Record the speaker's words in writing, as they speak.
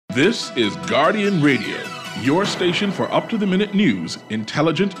This is Guardian Radio, your station for up-to-the-minute news,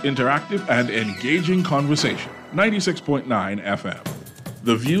 intelligent, interactive, and engaging conversation. 96.9 FM.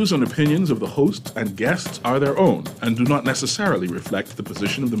 The views and opinions of the hosts and guests are their own and do not necessarily reflect the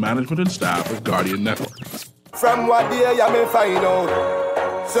position of the management and staff of Guardian Network. From what day you may find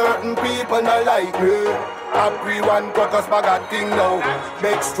out, certain people not like me. I pre-one caucus bag a thing now.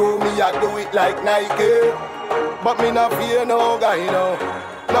 Makes true me I do it like Nike. But me not fear no guy now.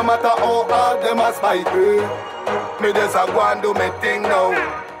 No matter how hard them a spite me, me just a go and do me thing now.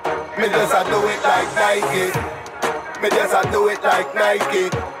 Me just a do it like Nike. Me just a do it like Nike.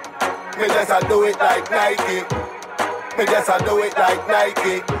 Me just a do it like Nike. Me just a do it like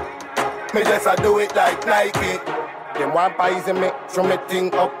Nike. Me just a do it like Nike. Them want poison me, throw me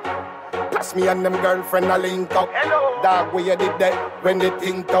thing up. Plus me and them girlfriend a link up. Hello. Dog where you did that when they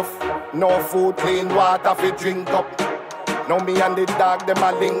think tough. No food, clean water fi drink up. Now me and the dog, them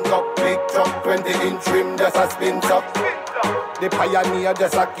a link up. Big truck, 20-inch rim, just a spin up. The pioneer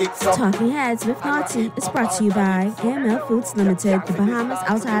just a kicks up. Talking Heads with Naughty is brought to you by AML Foods Limited, the Bahamas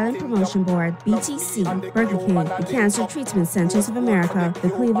Out Island Promotion Board, BTC, Burger King, the Cancer Treatment Centers of America, the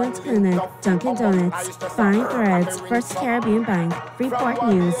Cleveland Clinic, Dunkin' Donuts, Fine Threads, First Caribbean Bank, Freeport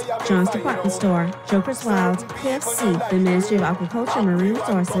News, John's Department Store, Joker's Wild, KFC, the Ministry of Agriculture and Marine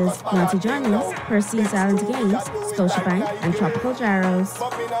Resources, Naughty Journeys, Percy's Island Games, Scotiabank, and Tropical Gyros.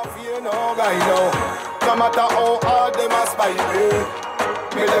 No matter how hard them a spite me,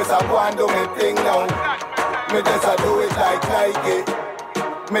 me just a go and do me thing now. Me just a do it like Nike.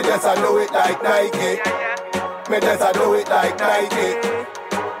 Me just a do it like Nike. Me just a do it like Nike.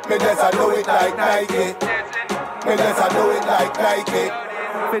 Me just a do it like Nike. Me just a do it like Nike.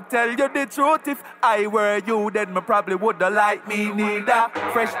 If I tell you the truth, if I were you, then me probably wouldn't like me neither.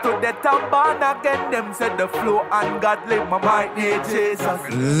 Fresh to the top, born again, them said the flow and God live my might need Jesus.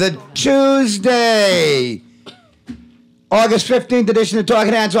 The Tuesday, August 15th edition of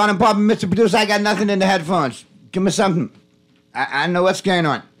Talking Hands on and Papa. Mr. Producer, I got nothing in the headphones. Give me something. I know what's going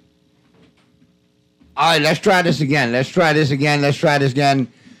on. All right, let's try this again. Let's try this again. Let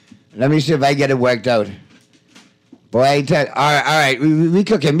me see if I get it worked out. Boy, all right. We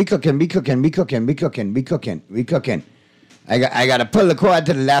cooking. I got to pull the cord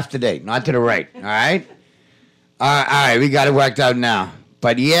to the left today, not to the right. All right. All right. We got it worked out now.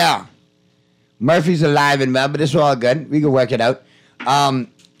 But yeah, Murphy's alive and well, but it's all good. We can work it out.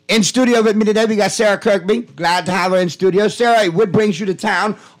 In studio with me today, we got Sarah Kirkby. Glad to have her in studio. Sarah, what brings you to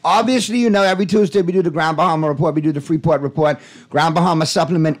town? Obviously, you know, every Tuesday we do the Grand Bahama Report. We do the Freeport Report. Grand Bahama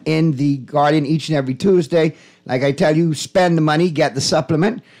supplement in the Guardian each and every Tuesday. Like I tell you, spend the money, get the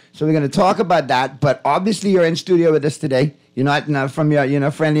supplement. So we're going to talk about that. But obviously, you're in studio with us today. You're not from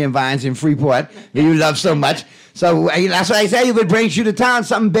your friendly and vines in Freeport that you love so much. So that's what I say. What brings you to town?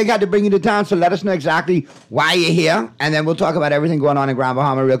 Something big had to bring you to town. So let us know exactly why you're here. And then we'll talk about everything going on in Grand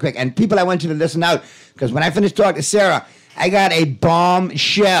Bahama real quick. And people, I want you to listen out. Because when I finish talking to Sarah, I got a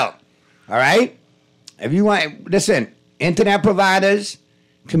bombshell. All right? If you want, listen, internet providers,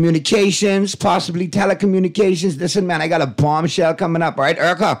 communications, possibly telecommunications. Listen, man, I got a bombshell coming up. All right,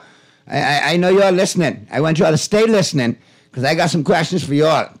 Erica, I know you're listening. I want you all to stay listening because I got some questions for you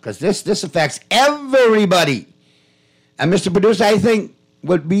all because this affects everybody. And Mr. Producer, I think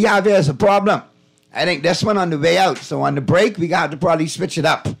what we have here is a problem. I think this one on the way out. So on the break, we got to probably switch it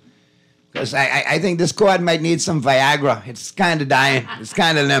up. Because I think this cord might need some Viagra. It's kind of dying. It's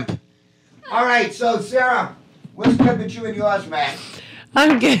kind of limp. All right, so Sarah, what's good with you and yours, man?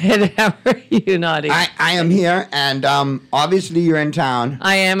 I'm good. How are you, Naughty? I am here, and obviously you're in town.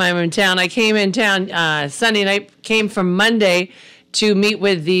 I am. I'm in town. I came in town Sunday night, came from Monday to meet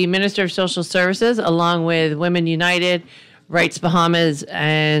with the Minister of Social Services, along with Women United, Rights Bahamas,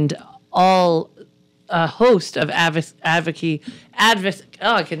 and all a host of advocacy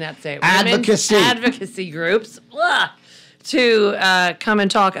groups to come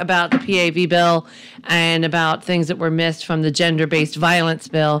and talk about the PAV bill and about things that were missed from the gender-based violence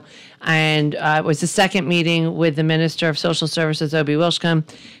bill. And it was the second meeting with the Minister of Social Services, Obi Wilshcombe,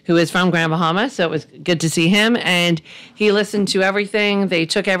 who is from Grand Bahama. So it was good to see him. And he listened to everything. They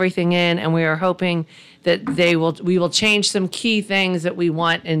took everything in, and we are hoping that we will change some key things that we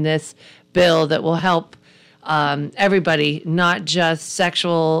want in this bill that will help everybody, not just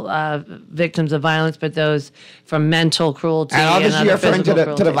sexual victims of violence, but those from mental cruelty. And obviously, you're referring to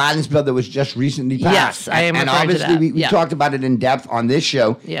the violence bill that was just recently passed. Yes, I am. And obviously, we talked about it in depth on this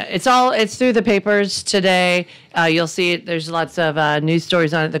show. Yeah, it's through the papers today. You'll see it. There's lots of news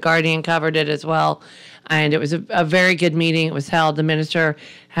stories on it. The Guardian covered it as well. And it was a very good meeting. It was held. The minister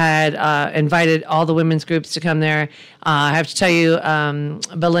had invited all the women's groups to come there. I have to tell you,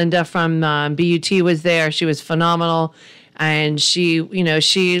 Belinda from BUT was there. She was phenomenal. And she,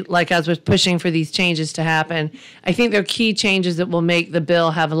 like us, was pushing for these changes to happen. I think they're key changes that will make the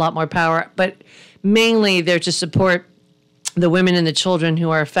bill have a lot more power. But mainly, they're to support the women and the children who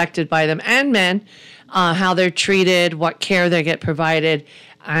are affected by them, and men, how they're treated, what care they get provided,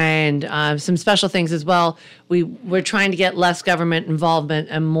 and some special things as well. We're trying to get less government involvement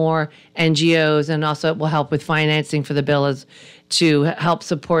and more NGOs, and also it will help with financing for the bill to help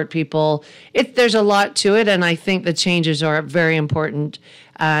support people. There's a lot to it, and I think the changes are very important.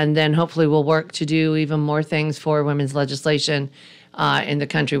 And then hopefully we'll work to do even more things for women's legislation in the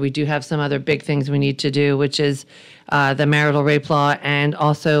country. We do have some other big things we need to do, which is the marital rape law, and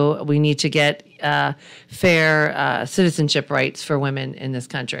also we need to get fair citizenship rights for women in this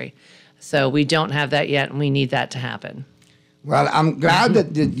country. So we don't have that yet, and we need that to happen. Well, I'm glad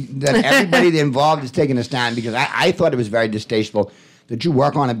that everybody involved is taking a stand, because I thought it was very distasteful that you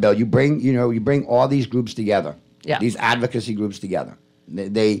work on a bill. You bring all these groups together, these advocacy groups together.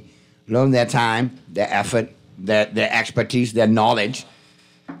 They loan their time, their effort, their expertise, their knowledge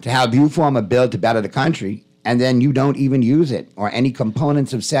to help you form a bill to better the country, and then you don't even use it or any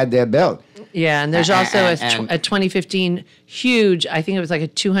components of said their bill. Yeah, and there's also a 2015 huge, I think it was like a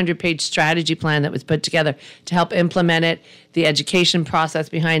 200-page strategy plan that was put together to help implement it, the education process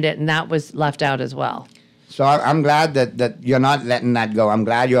behind it, and that was left out as well. So I'm glad that you're not letting that go. I'm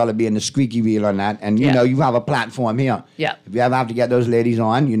glad you ought to be in the squeaky wheel on that. And, you have a platform here. Yeah. If you ever have to get those ladies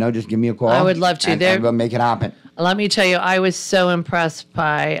on, just give me a call. I would love to. And we'll make it happen. Let me tell you, I was so impressed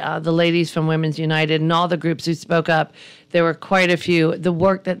by the ladies from Women's United and all the groups who spoke up. There were quite a few. The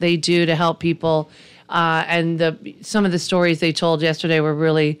work that they do to help people, and some of the stories they told yesterday were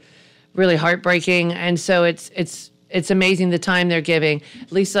really, really heartbreaking. And so it's amazing the time they're giving.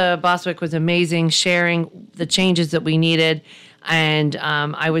 Lisa Boswick was amazing, sharing the changes that we needed. And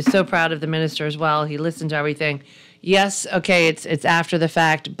I was so proud of the minister as well. He listened to everything. Yes, okay, it's after the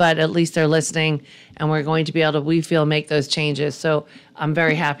fact, but at least they're listening, and we're going to be able to, we feel, make those changes. So I'm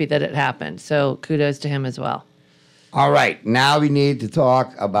very happy that it happened. So kudos to him as well. All right, now we need to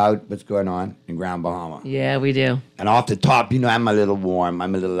talk about what's going on in Grand Bahama. Yeah, we do. And off the top, I'm a little warm.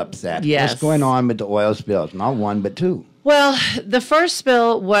 I'm a little upset. Yes. What's going on with the oil spills? Not one, but two. Well, the first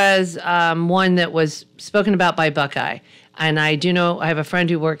spill was one that was spoken about by Buckeye. And I do know, I have a friend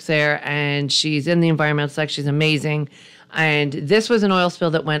who works there, and she's in the environmental section. She's amazing. And this was an oil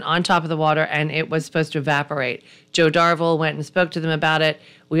spill that went on top of the water, and it was supposed to evaporate. Joe Darville went and spoke to them about it.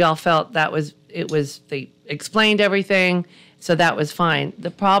 We all felt they explained everything, so that was fine.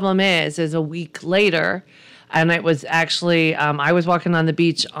 The problem is a week later, and it was actually, I was walking on the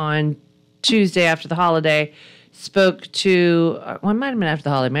beach on Tuesday after the holiday, spoke to, well, it might have been after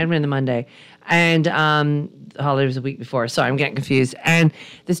the holiday, might have been the Monday, and the holiday was a week before. Sorry, I'm getting confused. And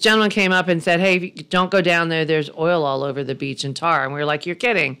this gentleman came up and said, hey, don't go down there. There's oil all over the beach and tar. And we were like, you're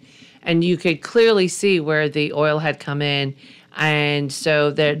kidding. And you could clearly see where the oil had come in. And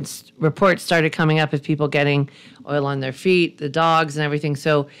so the reports started coming up of people getting oil on their feet, the dogs and everything.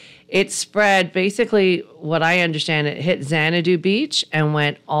 So it spread, basically, what I understand, it hit Xanadu Beach and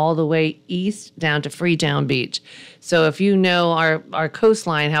went all the way east down to Freetown Beach. So if you know our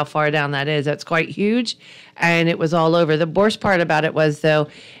coastline, how far down that is, that's quite huge. And it was all over. The worst part about it was, though,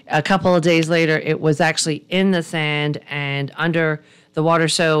 a couple of days later, it was actually in the sand and under the water.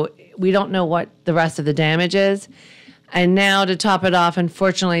 So we don't know what the rest of the damage is. And now, to top it off,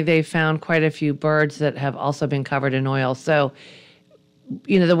 unfortunately, they found quite a few birds that have also been covered in oil. So,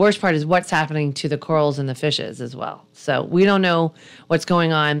 the worst part is what's happening to the corals and the fishes as well. So we don't know what's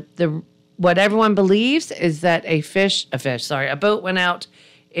going on. What everyone believes is that a boat went out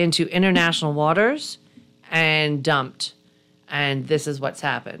into international waters and dumped. And this is what's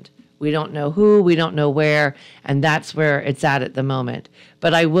happened. We don't know who, we don't know where, and that's where it's at the moment.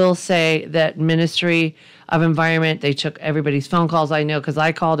 But I will say that Ministry of Environment, they took everybody's phone calls, I know, because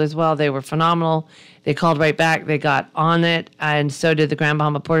I called as well. They were phenomenal. They called right back. They got on it, and so did the Grand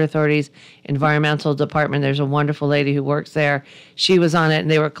Bahama Port Authority's Environmental Department. There's a wonderful lady who works there. She was on it, and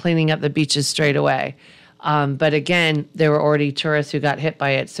they were cleaning up the beaches straight away. But again, there were already tourists who got hit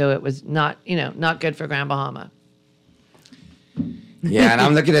by it, so it was not good for Grand Bahama. Yeah, and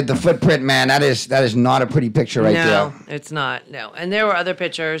I'm looking at the footprint, man. That is not a pretty picture right there. No, it's not. No, and there were other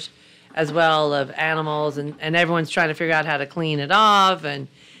pictures as well of animals, and everyone's trying to figure out how to clean it off, and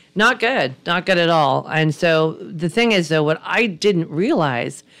not good at all. And so the thing is, though, what I didn't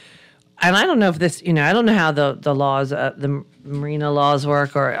realize, and I don't know if this, I don't know how the laws, the marina laws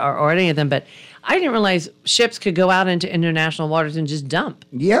work or any of them, but I didn't realize ships could go out into international waters and just dump.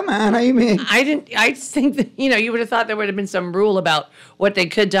 Yeah, man. How you mean? I just think that, you would have thought there would have been some rule about what they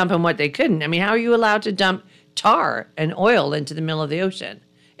could dump and what they couldn't. I mean, how are you allowed to dump tar and oil into the middle of the ocean?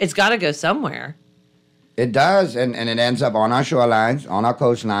 It's got to go somewhere. It does, and it ends up on our shorelines, on our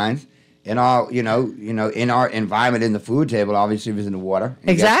coastlines, in our, in our environment, in the food table. Obviously, if it's in the water.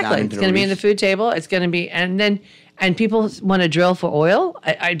 Exactly. It's going to be in the food table. It's going to be, and people want to drill for oil.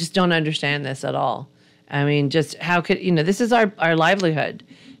 I just don't understand this at all. I mean, just how could, this is our livelihood.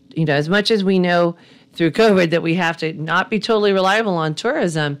 As much as we know through COVID that we have to not be totally reliable on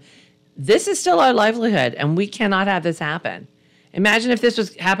tourism, this is still our livelihood, and we cannot have this happen. Imagine if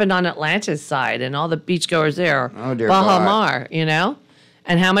this happened on Atlanta's side and all the beachgoers there, oh, dear Baja God. Mar,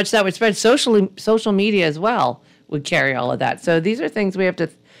 and how much that would spread. Social media as well would carry all of that. So these are things we have to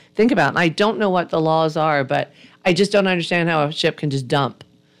think about. And I don't know what the laws are, but I just don't understand how a ship can just dump.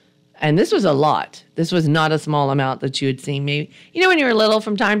 And this was a lot. This was not a small amount that you had seen. Maybe, when you were little,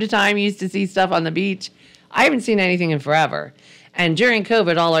 from time to time, you used to see stuff on the beach. I haven't seen anything in forever. And during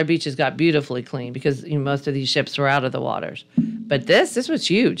COVID, all our beaches got beautifully clean because most of these ships were out of the waters. But this was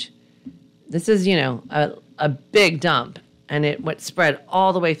huge. This is, a big dump, and it went spread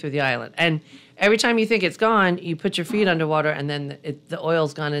all the way through the island. And every time you think it's gone, you put your feet underwater, and then the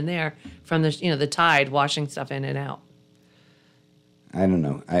oil's gone in there from the tide washing stuff in and out. I don't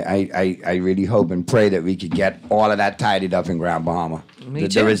know. I really hope and pray that we could get all of that tidied up in Grand Bahama. Me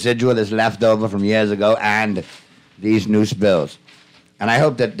The residual is left over from years ago and these new spills. And I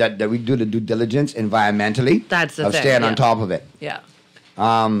hope that we do the due diligence environmentally. That's the of thing, staying yeah. on top of it. Yeah.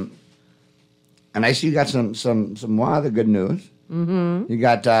 And I see you got some more other good news. Mm-hmm. You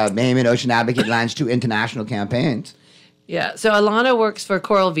got Bahamian Ocean Advocate Line's 2 international campaigns. Yeah. So Alana works for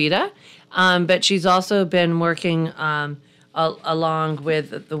Coral Vita, but she's also been working along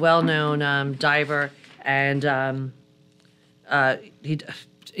with the well-known diver, and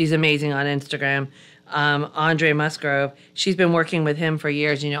he's amazing on Instagram, Andre Musgrove. She's been working with him for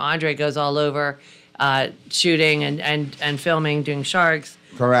years. Andre goes all over shooting and filming, doing sharks.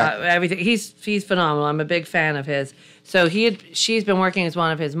 Correct. Everything. He's phenomenal. I'm a big fan of his. So she's been working as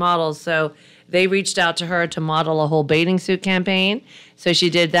one of his models. So they reached out to her to model a whole bathing suit campaign. So she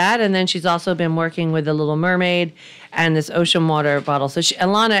did that, and then she's also been working with the Little Mermaid and this ocean water bottle. So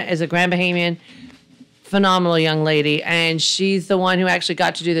Alana is a Grand Bahamian, phenomenal young lady, and she's the one who actually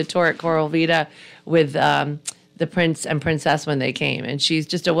got to do the tour at Coral Vita with the prince and princess when they came. And she's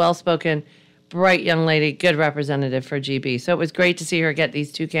just a well-spoken, bright young lady, good representative for GB. So it was great to see her get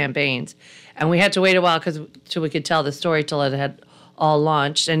these 2 campaigns. And we had to wait a while till we could tell the story till it had all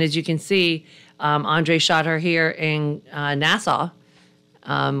launched. And as you can see, Andre shot her here in Nassau,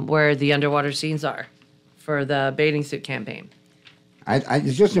 where the underwater scenes are for the bathing suit campaign.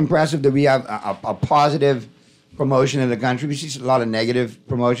 It's just impressive that we have a positive promotion in the country. We see a lot of negative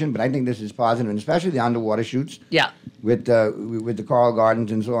promotion, but I think this is positive, and especially the underwater shoots. Yeah. With the coral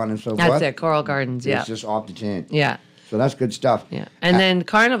gardens and so on and so forth. That's it, Coral Gardens, yeah. It's just off the chain. Yeah. So that's good stuff. Yeah. And then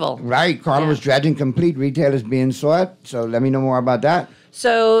Carnival. Right. Carnival's dredging complete. Retail is being sought. So let me know more about that.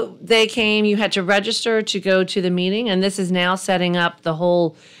 So they came, you had to register to go to the meeting, and this is now setting up the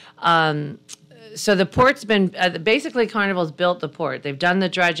whole, so the port's been, basically Carnival's built the port. They've done the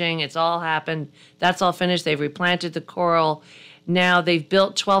dredging, it's all happened, that's all finished, they've replanted the coral. Now they've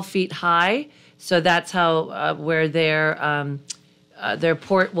built 12 feet high, so that's how, where their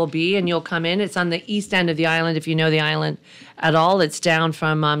port will be, and you'll come in. It's on the east end of the island, if you know the island at all. It's down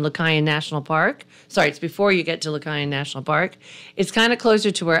from Lucayan National Park. Sorry, it's before you get to Lucayan National Park. It's kind of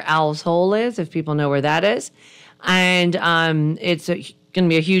closer to where Owl's Hole is, if people know where that is. And it's going to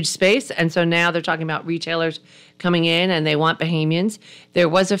be a huge space. And so now they're talking about retailers coming in, and they want Bahamians. There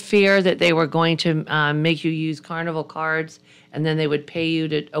was a fear that they were going to make you use Carnival cards, and then they would pay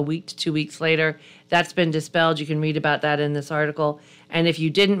you a week to 2 weeks later. That's been dispelled. You can read about that in this article. And if you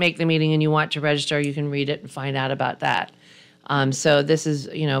didn't make the meeting and you want to register, you can read it and find out about that. So this is,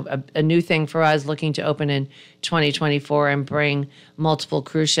 a new thing for us, looking to open in 2024 and bring multiple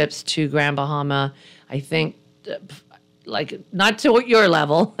cruise ships to Grand Bahama. I think, not to your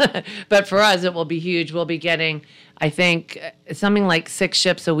level, but for us, it will be huge. We'll be getting, I think, something like 6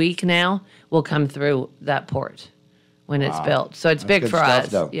 ships a week now will come through that port when it's built. So it's big for us.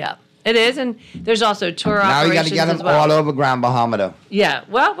 Though. Yeah, it is. And there's also tour now operations. Now you got to get them all over Grand Bahama, though. Yeah,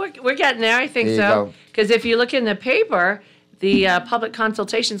 well, we're getting there. I think so. Because if you look in the paper, the public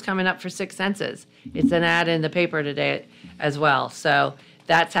consultation's coming up for 6 senses. It's an ad in the paper today as well. So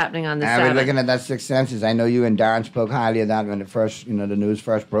That's happening on the And 7th. we're looking at that Sixth Senses. I know you and Darren spoke highly of that when the news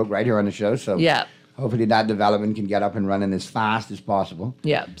first broke right here on the show. So Yeah. hopefully that development can get up and running as fast as possible.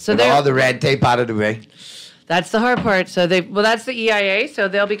 Yeah. So With all the red tape out of the way. That's the hard part. So that's the EIA. So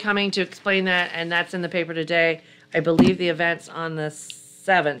they'll be coming to explain that, and that's in the paper today. I believe the event's on the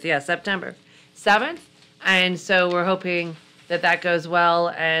 7th. Yeah, September 7th. And so we're hoping that goes well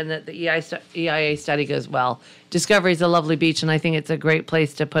and that the EIA study goes well. Discovery is a lovely beach, and I think it's a great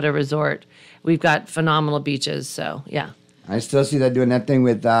place to put a resort. We've got phenomenal beaches, so yeah. I still see that doing that thing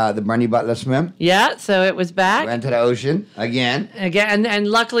with the Bernie Butler swim. Yeah, so it was back. Went to the ocean again. And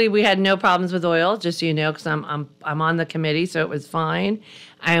luckily we had no problems with oil, just so you know, because I'm on the committee, so it was fine.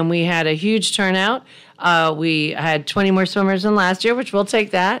 And we had a huge turnout. We had 20 more swimmers than last year, which we'll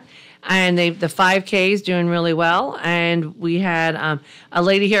take that. And the 5K is doing really well. And we had a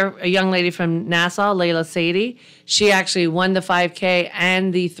lady here, a young lady from Nassau, Layla Sadie. She actually won the 5K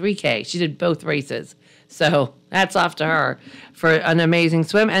and the 3K. She did both races. So hats off to her for an amazing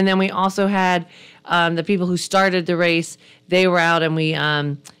swim. And then we also had the people who started the race. They were out, and we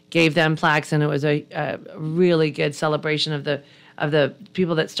gave them plaques, and it was a really good celebration of the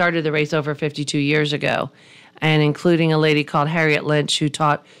people that started the race over 52 years ago, and including a lady called Harriet Lynch, who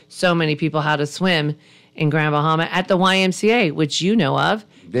taught so many people how to swim in Grand Bahama at the YMCA, which you know of.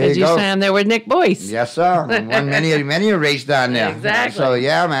 There Because you you go. swam there with Nick Boyce. Yes, sir. Won many a race down there. Exactly. So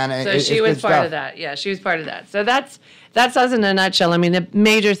yeah, man. So it's she good was part stuff. of that. Yeah, she was part of that. So that's us in a nutshell. I mean, the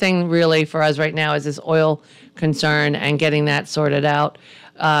major thing really for us right now is this oil concern and getting that sorted out.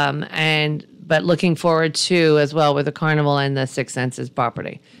 But looking forward to as well with the carnival and the Sixth Senses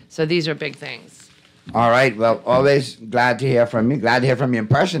property. So these are big things. All right. Well, always glad to hear from you. Glad to hear from you in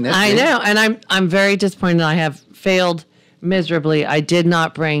person. This I week. know, and I'm very disappointed. I have failed miserably. I did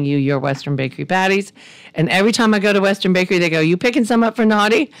not bring you your Western Bakery patties, and every time I go to Western Bakery, they go, "You picking some up for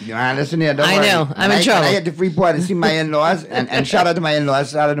Naughty?" Listen here. Don't I worry. know. I'm in When trouble. I get to Freeport and see my in-laws, and shout out to my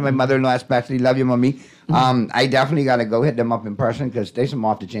in-laws. Shout out to my mother-in-law especially. Love you, mommy. I definitely got to go hit them up in person because they some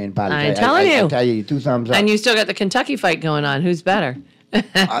off-the-chain patties. I'm telling you. I tell you, 2 thumbs up. And you still got the Kentucky fight going on. Who's better?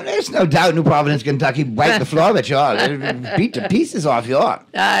 There's no doubt New Providence, Kentucky wiped the floor with y'all. They beat the pieces off y'all.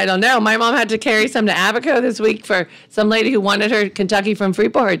 I don't know. My mom had to carry some to Abaco this week for some lady who wanted her Kentucky from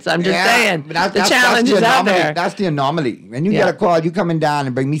Freeport. So I'm just saying, but the challenge is out anomaly. there. That's the anomaly. When you Yeah. get a call, you coming down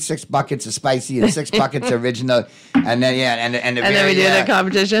and bring me 6 buckets of spicy and 6 buckets of original, and then And then we do the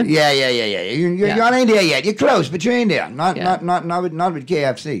competition. Yeah. You ain't there yet. You're close, but you ain't there. Not with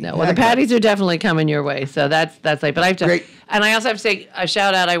KFC. No, well, the patties are definitely coming your way. So that's like, but I have to, Great. and I also have to say a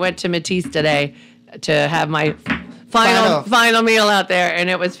shout out. I went to Matisse today to have my final meal out there, and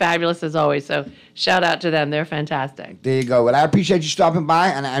it was fabulous as always. So shout out to them. They're fantastic. There you go. Well, I appreciate you stopping by,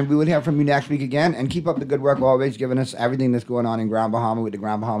 and we will hear from you next week again. And keep up the good work, always giving us everything that's going on in Grand Bahama with the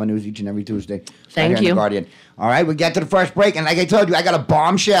Grand Bahama News each and every Tuesday. Thank right here in you. The Guardian. All right, we get to the first break, and like I told you, I got a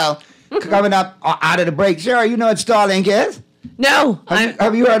bombshell coming up out of the break. Sarah, you know what Starlink is? No,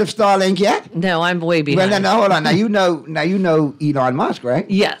 Have you heard of Starlink yet? I'm way behind. Well, no, hold on. Now you know Elon Musk, right?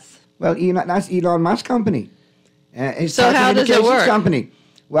 Yes. Well, that's Elon Musk's company. It's So how does it telecommunications work? Company.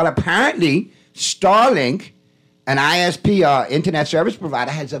 Well, apparently, Starlink, an ISP, internet service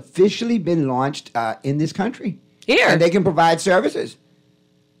provider, has officially been launched in this country. Here. And they can provide services.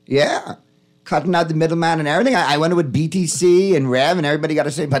 Yeah. Cutting out the middleman and everything. I wonder what BTC and Rev and everybody got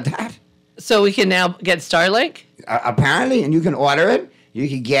to say about that. So we can now get Starlink? Apparently, and you can order it, you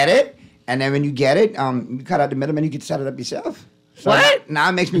can get it, and then when you get it, you cut out the middleman, you can set it up yourself. So What? Now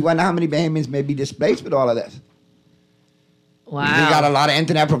it makes me wonder how many Bahamians may be displaced with all of this. Wow. We got a lot of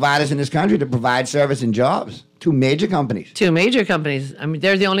internet providers in this country to provide service and jobs. 2 major companies. 2 major companies. I mean,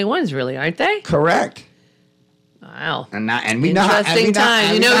 they're the only ones, really, aren't they? Correct. Wow. And we know how, Interesting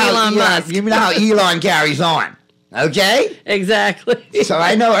time. You know Elon Musk. You know how Elon carries on. Okay? Exactly. So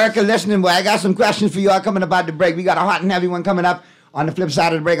I know Erica listening, boy. I got some questions for you all coming about the break. We got a hot and heavy one coming up on the flip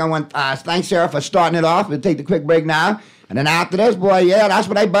side of the break. I want thanks, Sarah, for starting it off. We'll take the quick break now. And then after this, boy, yeah, that's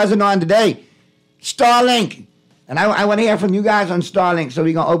what I buzzing on today. Starlink. And I want to hear from you guys on Starlink. So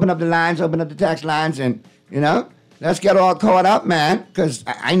we're going to open up the lines, open up the text lines, and, let's get all caught up, man. Because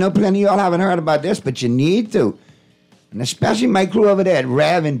I know plenty of y'all haven't heard about this, but you need to. And especially my crew over there at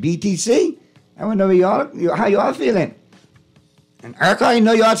Rev and BTC. I want to know how y'all feeling. And Erica, I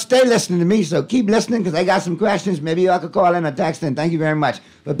know y'all stay listening to me, so keep listening because I got some questions. Maybe y'all could call in or text in. Thank you very much.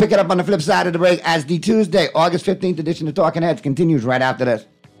 We'll pick it up on the flip side of the break as the Tuesday, August 15th edition of Talking Heads continues right after this.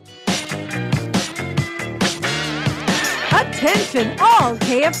 Hot Attention all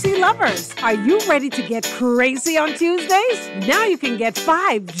KFC lovers. Are you ready to get crazy on Tuesdays? Now you can get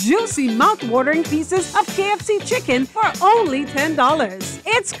 5 juicy mouth-watering pieces of KFC chicken for only $10.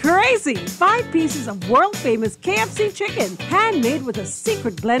 It's crazy. 5 pieces of world-famous KFC chicken, handmade with a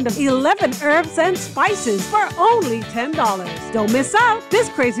secret blend of 11 herbs and spices for only $10. Don't miss out. This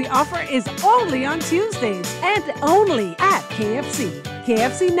crazy offer is only on Tuesdays and only at KFC.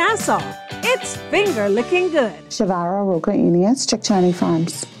 KFC Nassau. It's finger-licking good. Shavara Roka Enius, Chickchani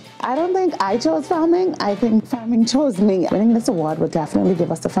Farms. I don't think I chose farming. I think farming chose me. Winning this award would definitely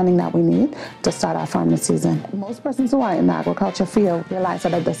give us the funding that we need to start our farming season. Most persons who are in the agriculture field realize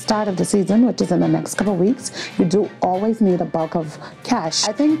that at the start of the season, which is in the next couple of weeks, you do always need a bulk of cash.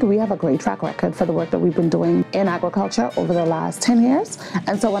 I think we have a great track record for the work that we've been doing in agriculture over the last 10 years.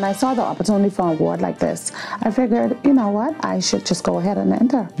 And so when I saw the opportunity for an award like this, I figured, you know what, I should just go ahead and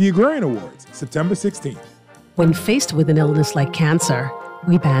enter. The Agrarian Awards, September 16th. When faced with an illness like cancer,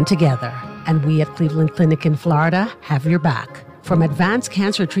 we band together, and we at Cleveland Clinic in Florida have your back. From advanced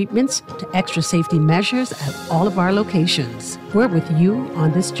cancer treatments to extra safety measures at all of our locations, we're with you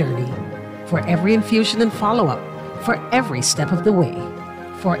on this journey. For every infusion and follow-up, for every step of the way,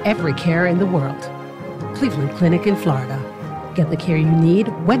 for every care in the world. Cleveland Clinic in Florida. Get the care you need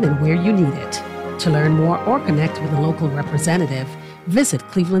when and where you need it. To learn more or connect with a local representative, visit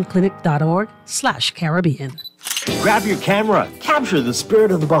clevelandclinic.org/Caribbean. Grab your camera, capture the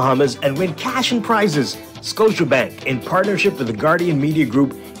spirit of the Bahamas, and win cash and prizes. Scotiabank, in partnership with the Guardian Media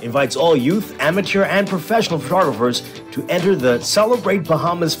Group, invites all youth, amateur, and professional photographers to enter the Celebrate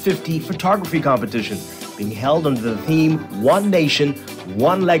Bahamas 50 photography competition, being held under the theme One Nation,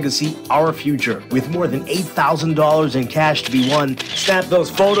 One Legacy, Our Future. With more than $8,000 in cash to be won, snap those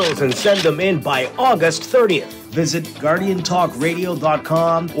photos and send them in by August 30th. Visit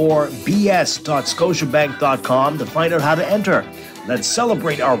GuardianTalkRadio.com or bs.scotiabank.com to find out how to enter. Let's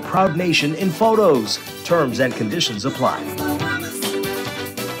celebrate our proud nation in photos. Terms and conditions apply.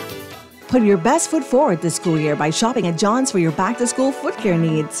 Put your best foot forward this school year by shopping at John's for your back-to-school foot care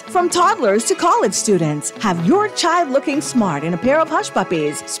needs. From toddlers to college students, have your child looking smart in a pair of Hush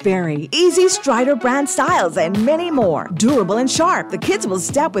Puppies, Sperry, Easy, Strider brand styles, and many more. Durable and sharp, the kids will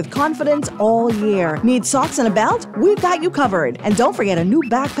step with confidence all year. Need socks and a belt? We've got you covered. And don't forget a new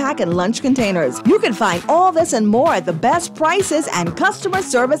backpack and lunch containers. You can find all this and more at the best prices and customer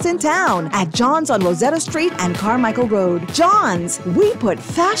service in town at John's on Rosetta Street and Carmichael Road. John's, we put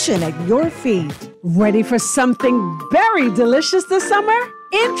fashion at your feet. Ready for something very delicious this summer?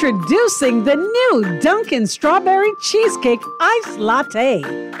 Introducing the new Dunkin' Strawberry Cheesecake Iced Latte.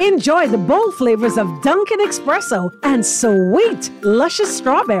 Enjoy the bold flavors of Dunkin' Espresso and sweet, luscious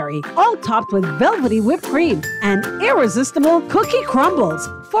strawberry, all topped with velvety whipped cream and irresistible cookie crumbles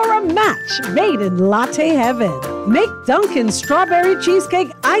for a match made in latte heaven. Make Dunkin' Strawberry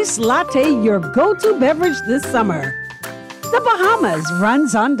Cheesecake Iced Latte your go-to beverage this summer. The Bahamas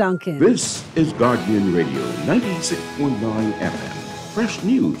runs on Dunkin'. This is Guardian Radio, 96.9 FM. Fresh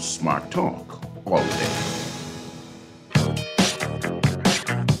news, smart talk, all day.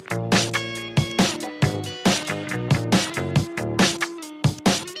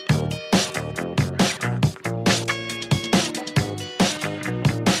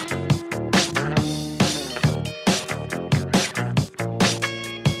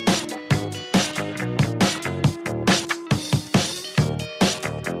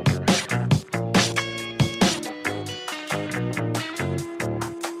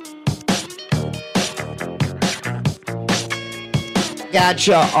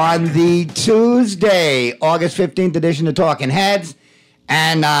 Gotcha on the Tuesday, August 15th edition of Talking Heads.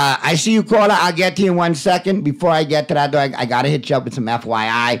 And I see you, caller. I'll get to you in 1 second. Before I get to that, though, I got to hit you up with some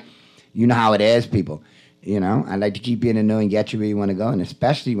FYI. You know how it is, people. You know, I like to keep you in the know and get you where you want to go. And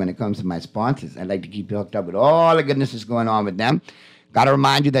especially when it comes to my sponsors, I like to keep you hooked up with all the goodness that's going on with them. Got to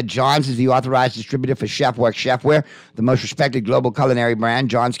remind you that John's is the authorized distributor for Chefworks Chefware, the most respected global culinary brand.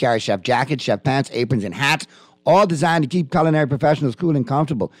 John's carries chef jackets, chef pants, aprons, and hats, all designed to keep culinary professionals cool and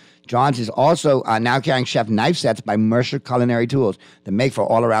comfortable. John's is also now carrying chef knife sets by Mercer Culinary Tools that make for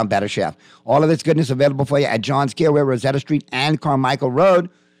all-around better chef. All of this goodness available for you at John's Careware, Rosetta Street, and Carmichael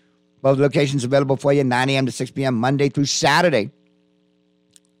Road. Both locations available for you 9 a.m. to 6 p.m. Monday through Saturday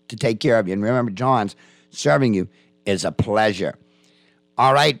to take care of you. And remember, John's serving you is a pleasure.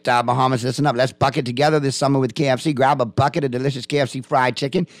 All right, Bahamas, listen up. Let's bucket together this summer with KFC. Grab a bucket of delicious KFC fried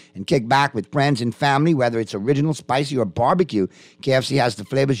chicken and kick back with friends and family, whether it's original, spicy, or barbecue. KFC has the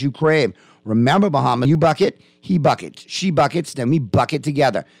flavors you crave. Remember, Bahamas, you bucket, he buckets, she buckets, then we bucket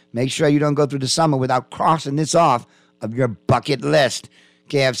together. Make sure you don't go through the summer without crossing this off of your bucket list.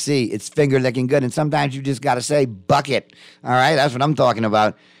 KFC. It's finger licking good. And sometimes you just got to say bucket. All right? That's what I'm talking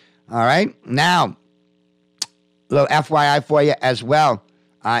about. All right? Now, a little FYI for you as well.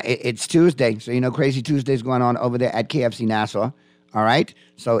 It's Tuesday, so you know Crazy Tuesday's going on over there at KFC Nassau. All right?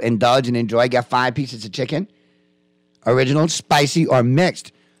 So indulge and enjoy. Get 5 pieces of chicken, original, spicy, or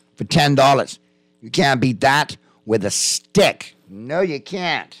mixed for $10. You can't beat that with a stick. No, you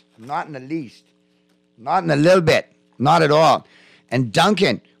can't. Not in the least. Not in a little bit. Not at all. And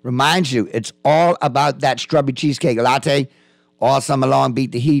Dunkin' reminds you, it's all about that strawberry cheesecake latte. All summer long,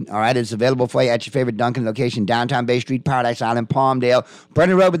 beat the heat. All right, it's available for you at your favorite Dunkin' location, downtown Bay Street, Paradise Island, Palmdale,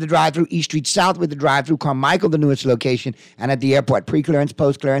 Brennan Road with the drive-thru, East Street South with the drive-thru, Carmichael, the newest location, and at the airport, pre-clearance,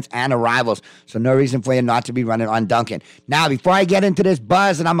 post-clearance, and arrivals. So no reason for you not to be running on Dunkin'. Now, before I get into this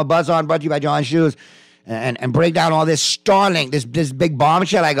buzz, and I'm a buzz on, brought to you by John Shoes, and break down all this Starlink, this big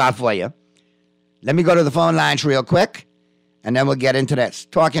bombshell I got for you, let me go to the phone lines real quick, and then we'll get into this.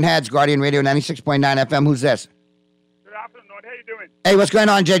 Talking Heads, Guardian Radio 96.9 FM. Who's this? How you doing? Hey, what's going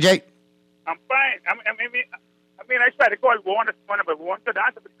on, JJ? I'm fine. I tried to call one this morning, but one to the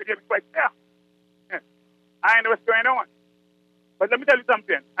answer because it's quite clear. I know what's going on. But let me tell you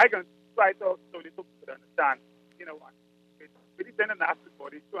something. I can try to slowly to understand. You know what? It's been an aspect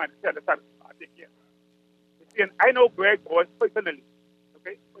body trying to tell us how to start it here. You see, and I know Greg was personally.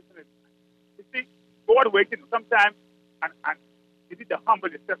 Okay? Personally. You see, God waiting sometimes and you need to humble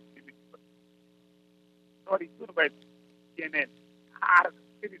yourself to be with you. Lord, he's doing about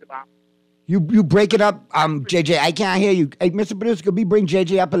You break it up, JJ. I can't hear you. Hey, Mr. Producer, could we bring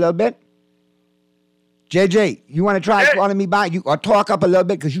JJ up a little bit? JJ, you want to try calling me back? Or talk up a little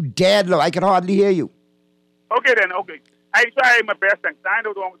bit because you dead low. I can hardly hear you. Okay, then, okay. I try my best and I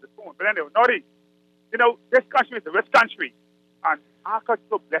know the one with the phone. But anyway, Nori, you know, this country is a rich country. And our country is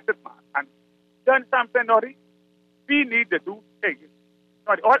so blessed, man. And you understand what I'm saying, Nori? We need to do things.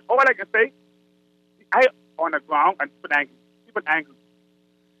 Nori, all I can say, I on the ground and people angry.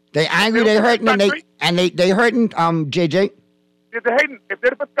 They angry, they hurting, and they hurting, JJ. If they're hating, if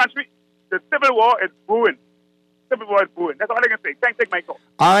they're the first country, the civil war is ruined. Civil war is ruined. That's all I can say. Thanks, Michael.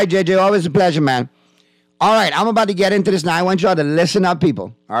 All right, JJ, always a pleasure, man. All right, I'm about to get into this now. I want y'all to listen up,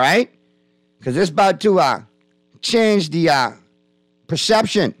 people. All right? Because it's about to change the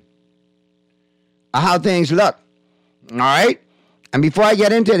perception of how things look. All right? And before I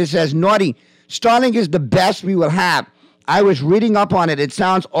get into it, it says, Naughty, Starlink is the best we will have. I was reading up on it. It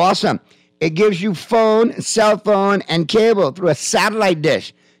sounds awesome. It gives you phone, cell phone, and cable through a satellite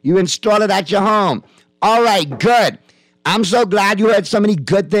dish. You install it at your home. All right, good. I'm so glad you heard so many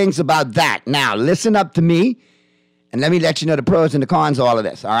good things about that. Now, listen up to me, and let me let you know the pros and the cons of all of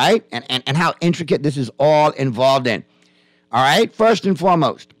this, all right? And how intricate this is all involved in. All right? First and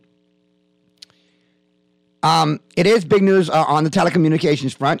foremost, it is big news on the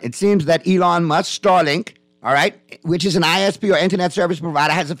telecommunications front. It seems that Elon Musk, Starlink, all right, which is an ISP or internet service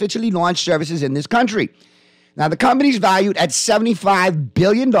provider, has officially launched services in this country. Now, the company's valued at $75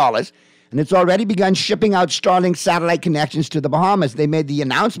 billion, and it's already begun shipping out Starlink satellite connections to the Bahamas. They made the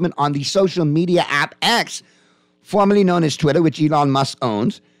announcement on the social media app X, formerly known as Twitter, which Elon Musk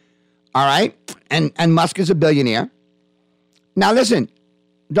owns, all right? And Musk is a billionaire. Now, listen,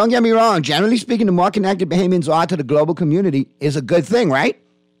 don't get me wrong. Generally speaking, the more connected Bahamians are to the global community is a good thing, right?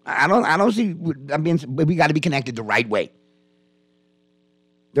 I don't see, we got to be connected the right way.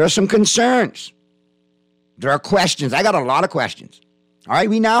 There are some concerns. There are questions. I got a lot of questions. All right,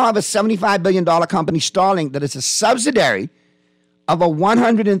 we now have a $75 billion company, Starlink, that is a subsidiary of a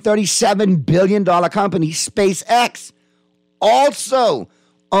 $137 billion company, SpaceX, also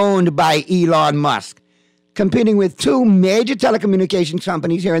owned by Elon Musk, competing with two major telecommunications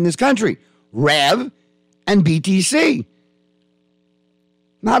companies here in this country, Rev and BTC.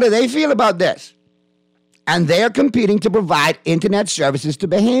 How do they feel about this? And they are competing to provide internet services to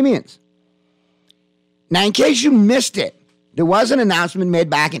Bahamians. Now, in case you missed it, there was an announcement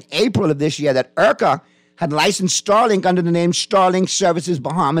made back in April of this year that IRCA had licensed Starlink under the name Starlink Services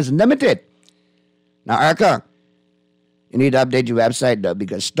Bahamas Limited. Now, IRCA, you need to update your website, though,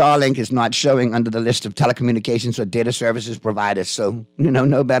 because Starlink is not showing under the list of telecommunications or data services providers. So,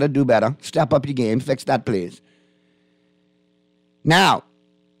 know better, do better. Step up your game. Fix that, please. Now,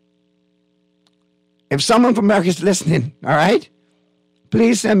 if someone from America is listening, all right,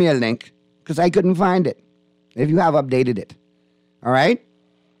 please send me a link, because I couldn't find it, if you have updated it, all right?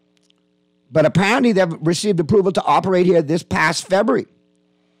 But apparently they've received approval to operate here this past February.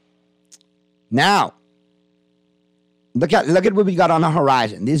 Now, look at what we got on the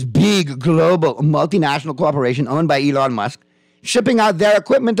horizon. This big global multinational corporation owned by Elon Musk shipping out their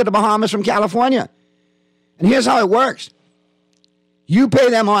equipment to the Bahamas from California. And here's how it works. You pay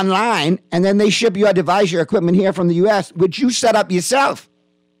them online, and then they ship your device, your equipment here from the U.S., which you set up yourself.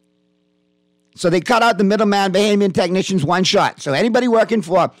 So they cut out the middleman Bahamian technicians one shot. So anybody working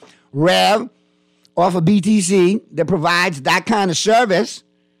for Rev or for BTC that provides that kind of service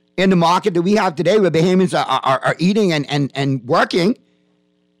in the market that we have today where Bahamians are eating and working,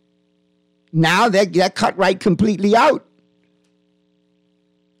 now they're cut right completely out.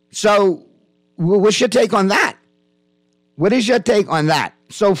 So what's your take on that? What is your take on that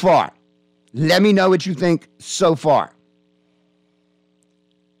so far? Let me know what you think so far.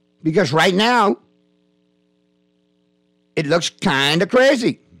 Because right now, it looks kind of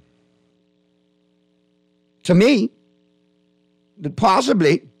crazy. To me, that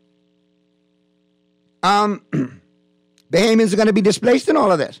possibly Bahamians are going to be displaced in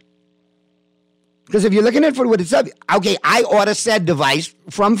all of this. Because if you're looking at it for what it's up, okay, I order said device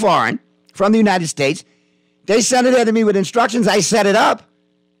from foreign, from the United States. They send it to me with instructions. I set it up.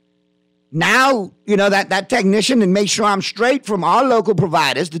 Now, that technician and make sure I'm straight from our local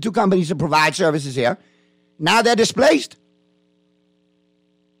providers, the two companies that provide services here, now they're displaced.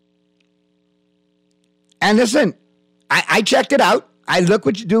 And listen, I checked it out. I look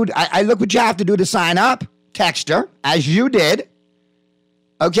what you do. I look what you have to do to sign up, Texter, as you did.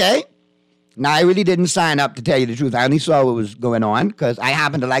 Okay? Now, I really didn't sign up, to tell you the truth. I only saw what was going on because I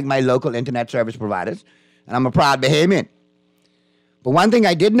happen to like my local internet service providers, and I'm a proud Bahamian. But one thing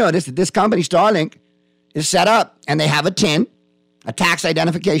I did notice that this company, Starlink, is set up, and they have a TIN, a tax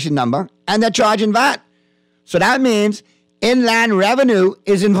identification number, and they're charging VAT. So that means inland revenue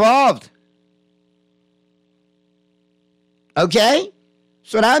is involved. Okay?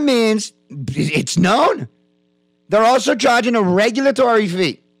 So that means it's known. They're also charging a regulatory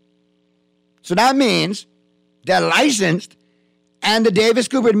fee. So that means they're licensed, and the Davis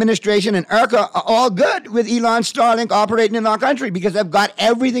Cooper administration and ERCA are all good with Elon Starlink operating in our country because they've got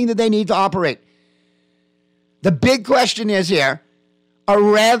everything that they need to operate. The big question is here, are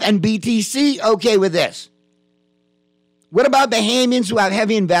Rev and BTC okay with this? What about Bahamians who have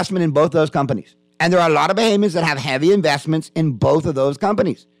heavy investment in both those companies? And there are a lot of Bahamians that have heavy investments in both of those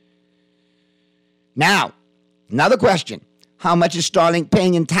companies. Now, another question. How much is Starlink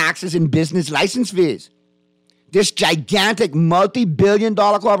paying in taxes and business license fees? This gigantic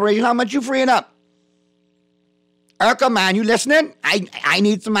multi-billion-dollar corporation, how much you freeing up? ERCA, man, you listening? I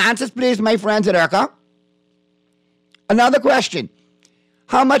need some answers, please, my friends at ERCA. Another question.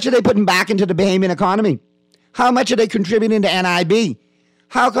 How much are they putting back into the Bahamian economy? How much are they contributing to NIB?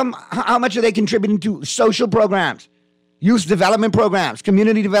 How much are they contributing to social programs, youth development programs,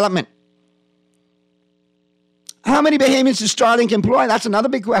 community development? How many Bahamians does Starlink employ? That's another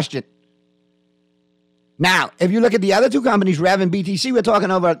big question. Now, if you look at the other two companies, Rev and BTC, we're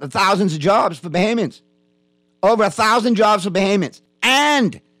talking over thousands of jobs for Bahamians. Over 1,000 jobs for Bahamians.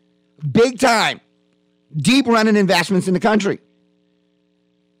 And big time, deep running investments in the country.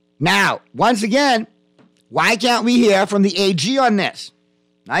 Now, once again, why can't we hear from the AG on this?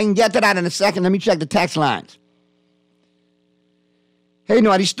 I can get to that in a second. Let me check the text lines. Hey,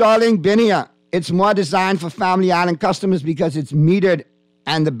 Naughty Starlink, been here. It's more designed for Family Island customers because it's metered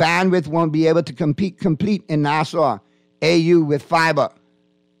and the bandwidth won't be able to complete in Nassau, AU with fiber.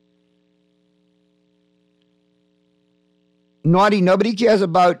 Naughty, nobody cares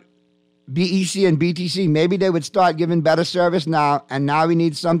about BEC and BTC. Maybe they would start giving better service now, and now we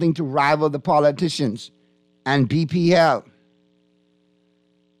need something to rival the politicians and BPL.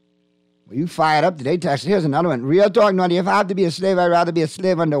 Well, you fired up today, Texas. Here's another one. Real talk, Naughty. If I have to be a slave, I'd rather be a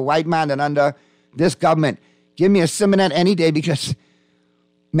slave under a white man than under this government. Give me a Simonet any day because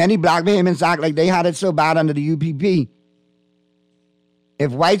many black Bahamians act like they had it so bad under the UPP.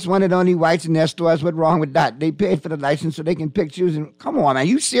 If whites wanted only whites in their stores, what's wrong with that? They paid for the license so they can pick, choose, and come on, man.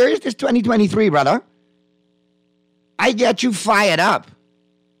 You serious? This 2023, brother. I get you fired up.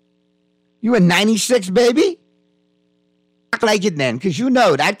 You a 96, baby? Act like it then, because you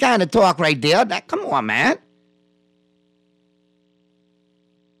know that kind of talk right there. Come on, man.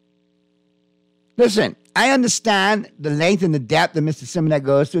 Listen, I understand the length and the depth that Mr. Simonet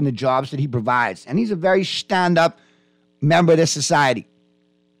goes through and the jobs that he provides. And he's a very stand-up member of this society.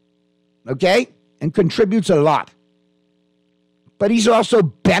 Okay? And contributes a lot. But he's also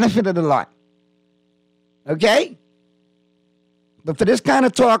benefited a lot. Okay? But for this kind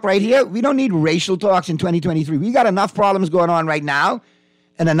of talk right here, we don't need racial talks in 2023. We got enough problems going on right now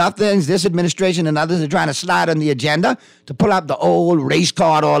and enough things this administration and others are trying to slide on the agenda to pull out the old race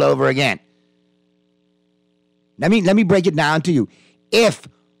card all over again. Let me break it down to you. If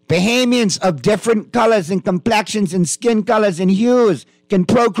Bahamians of different colors and complexions and skin colors and hues can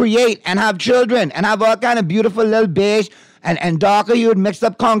procreate and have children and have all kind of beautiful little beige and darker hued mixed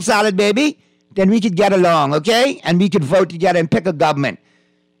up Kong salad, baby, then we could get along, okay? And we could vote together and pick a government.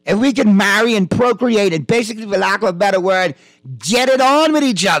 If we could marry and procreate and basically, for lack of a better word, get it on with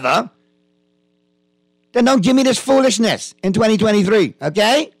each other, then don't give me this foolishness in 2023,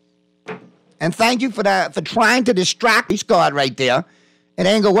 okay? And thank you for trying to distract this card right there. It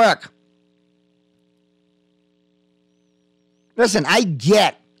ain't gonna work. Listen, I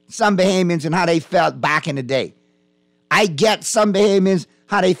get some Bahamians and how they felt back in the day. I get some Bahamians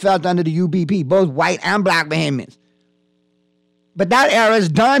how they felt under the UBP, both white and black Bahamians. But that era is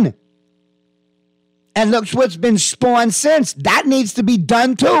done. And look what's been spawned since. That needs to be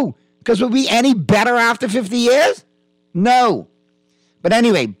done too. Because will we any better after 50 years? No. But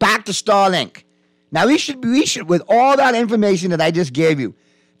anyway, back to Starlink. Now we should, with all that information that I just gave you,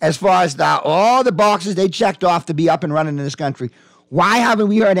 as far as all the boxes they checked off to be up and running in this country, why haven't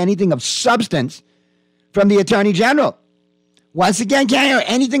we heard anything of substance from the Attorney General? Once again, can't hear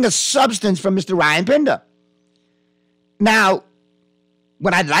anything of substance from Mr. Ryan Pinder. Now,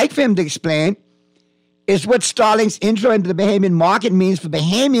 what I'd like for him to explain is what Starlink's intro into the Bahamian market means for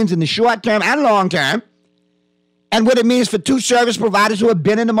Bahamians in the short term and long term, and what it means for two service providers who have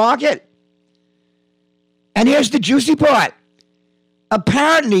been in the market. And here's the juicy part.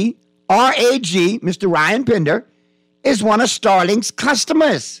 Apparently, RAG, Mr. Ryan Pinder, is one of Starlink's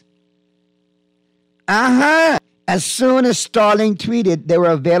customers. As soon as Starlink tweeted they were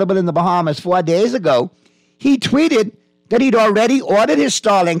available in the Bahamas 4 days ago, he tweeted that he'd already ordered his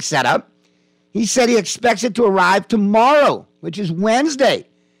Starlink setup. He said he expects it to arrive tomorrow, which is Wednesday.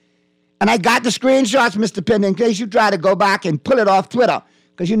 And I got the screenshots, Mr. Pinder, in case you try to go back and pull it off Twitter,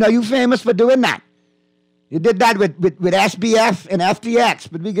 because you know you're famous for doing that. You did that with SBF and FTX,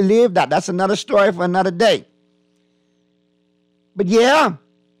 but we can leave that. That's another story for another day. But yeah,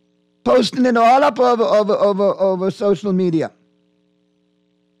 posting it all up over social media.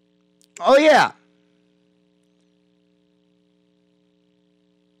 Oh yeah.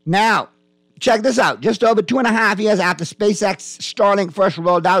 Now, check this out. Just over 2.5 years after SpaceX Starlink first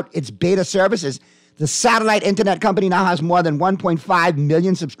rolled out its beta services, the satellite internet company now has more than 1.5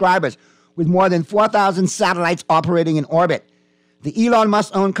 million subscribers, with more than 4,000 satellites operating in orbit. The Elon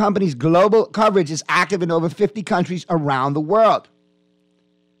Musk-owned company's global coverage is active in over 50 countries around the world.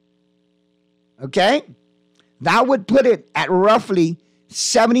 Okay? That would put it at roughly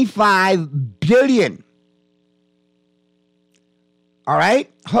 $75 billion. All right?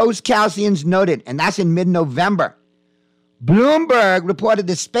 Host Calcians noted, and that's in mid-November. Bloomberg reported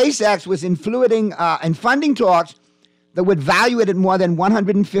that SpaceX was in funding talks that would value it at more than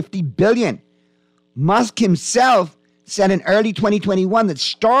 $150 billion. Musk himself said in early 2021 that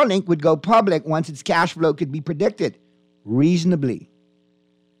Starlink would go public once its cash flow could be predicted reasonably.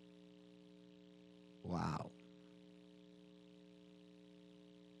 Wow.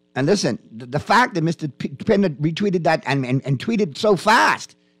 And listen, the fact that Mr. Pinder retweeted that and tweeted so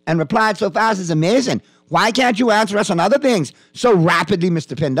fast and replied so fast is amazing. Why can't you answer us on other things so rapidly,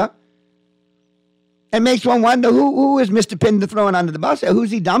 Mr. Pinder? It makes one wonder who is Mr. Pinder throwing under the bus here?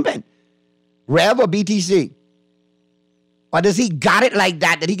 Who's he dumping? Rev or BTC? Or does he got it like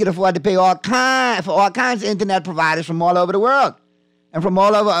that he could afford to pay for all kinds of internet providers from all over the world and from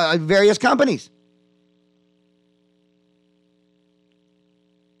all over various companies?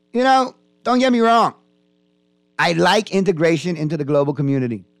 You know, don't get me wrong. I like integration into the global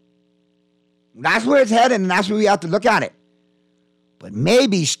community. That's where it's headed, and that's where we have to look at it. But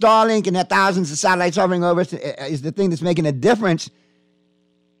maybe Starlink and the thousands of satellites hovering over us is the thing that's making a difference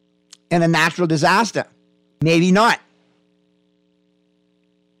in a natural disaster. Maybe not.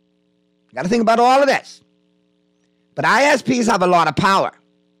 Got to think about all of this. But ISPs have a lot of power.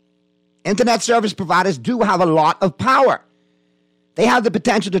 Internet service providers do have a lot of power. They have the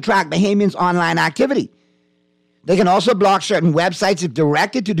potential to track Bahamians' online activity. They can also block certain websites if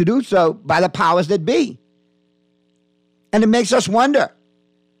directed to do so by the powers that be. And it makes us wonder,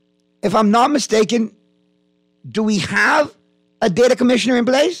 if I'm not mistaken, do we have a data commissioner in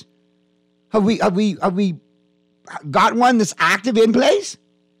place? Have we got one that's active in place?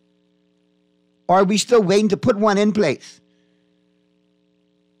 Or are we still waiting to put one in place?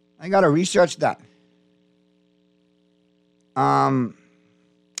 I got to research that.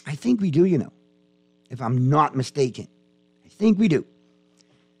 I think we do, if I'm not mistaken. I think we do.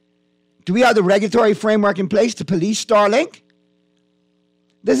 Do we have the regulatory framework in place to police Starlink?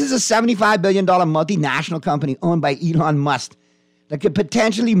 This is a $75 billion multinational company owned by Elon Musk that could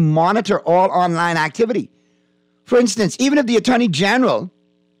potentially monitor all online activity. For instance, even if the Attorney General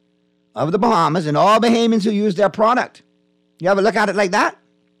of the Bahamas and all Bahamians who use their product, you ever look at it like that?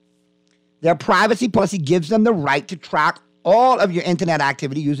 Their privacy policy gives them the right to track all of your internet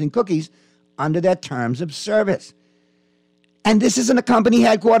activity using cookies under their terms of service. And this isn't a company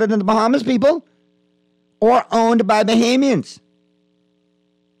headquartered in the Bahamas, people, or owned by Bahamians.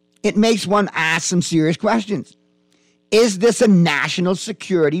 It makes one ask some serious questions. Is this a national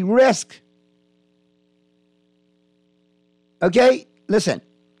security risk? Okay, listen.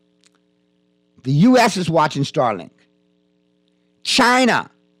 The U.S. is watching Starlink. China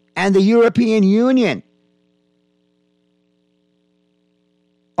and the European Union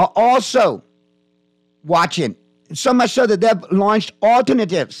are also watching, so much so that they've launched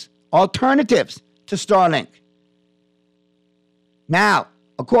alternatives to Starlink. Now,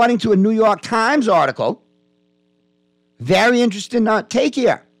 according to a New York Times article, very interesting take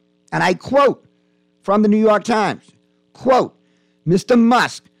here, and I quote from the New York Times, quote, Mr.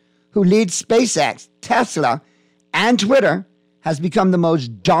 Musk, who leads SpaceX, Tesla, and Twitter, has become the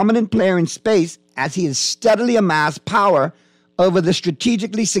most dominant player in space as he has steadily amassed power over the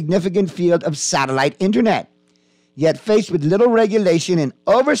strategically significant field of satellite internet. Yet faced with little regulation and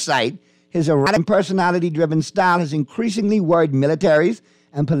oversight, his erratic and personality-driven style has increasingly worried militaries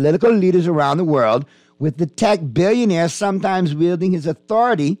and political leaders around the world, with the tech billionaire sometimes wielding his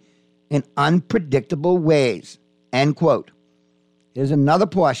authority in unpredictable ways. End quote. Here's another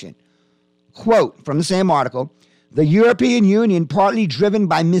portion. Quote from the same article, the European Union, partly driven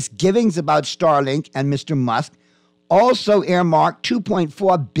by misgivings about Starlink and Mr. Musk, also earmarked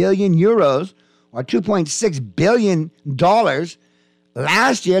 2.4 billion euros or $2.6 billion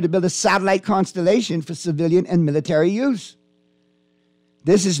last year to build a satellite constellation for civilian and military use.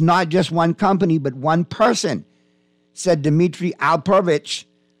 This is not just one company, but one person, said Dmitry Alperovich,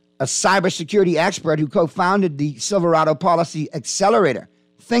 a cybersecurity expert who co-founded the Silverado Policy Accelerator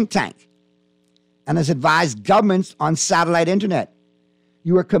think tank and has advised governments on satellite internet.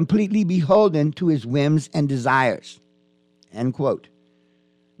 You are completely beholden to his whims and desires. End quote.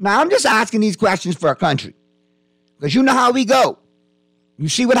 Now, I'm just asking these questions for a country, because you know how we go. You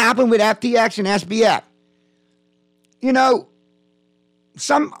see what happened with FTX and SBF. You know,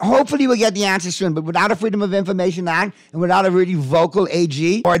 hopefully we'll get the answer soon, but without a Freedom of Information Act and without a really vocal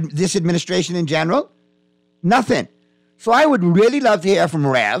AG or this administration in general, nothing. So I would really love to hear from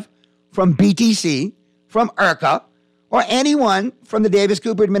Rev, from BTC, from IRCA, or anyone from the Davis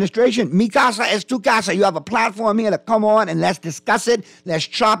Cooper administration. Mi casa es tu casa. You have a platform here to come on and let's discuss it. Let's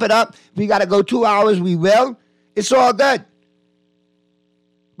chop it up. If we got to go 2 hours, we will. It's all good.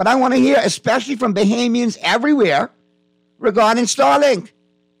 But I want to hear, especially from Bahamians everywhere, regarding Starlink.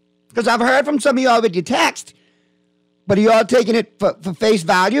 Because I've heard from some of y'all with your text, but are y'all taking it for face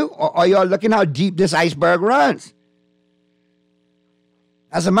value, or are y'all looking how deep this iceberg runs?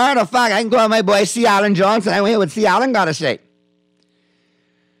 As a matter of fact, I can call my boy C. Allen Johnson. I want to hear what C. Allen got to say.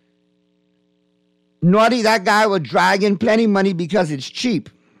 Naughty, that guy will drag in plenty money because it's cheap.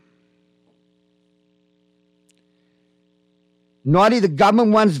 Naughty, the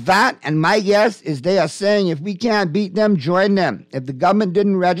government wants VAT, and my guess is they are saying if we can't beat them, join them. If the government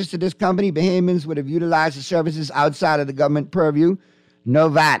didn't register this company, Bahamians would have utilized the services outside of the government purview. No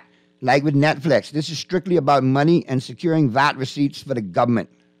VAT. Like with Netflix, this is strictly about money and securing VAT receipts for the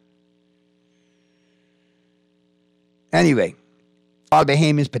government. Anyway, all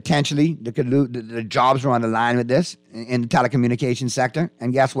Bahamians potentially, the jobs are on the line with this in the telecommunications sector.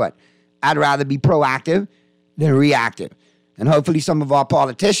 And guess what? I'd rather be proactive than reactive. And hopefully some of our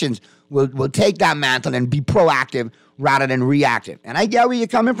politicians will take that mantle and be proactive rather than reactive. And I get where you're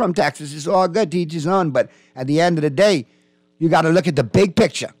coming from, Texas. It's all good to each his own. But at the end of the day, you got to look at the big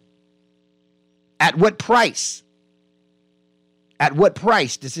picture. At what price? At what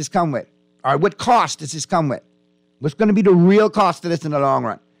price does this come with? Or what cost does this come with? What's going to be the real cost of this in the long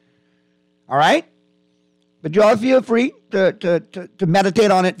run? All right? But y'all feel free to meditate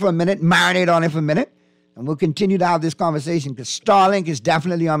on it for a minute, marinate on it for a minute, and we'll continue to have this conversation because Starlink is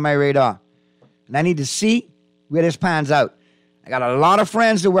definitely on my radar. And I need to see where this pans out. I got a lot of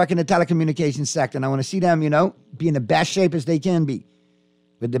friends that work in the telecommunications sector, and I want to see them, be in the best shape as they can be,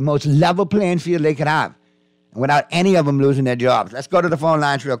 with the most level playing field they could have, and without any of them losing their jobs. Let's go to the phone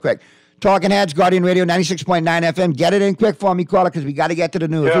lines real quick. Talking Heads, Guardian Radio, 96.9 FM. Get it in quick for me, caller, because we got to get to the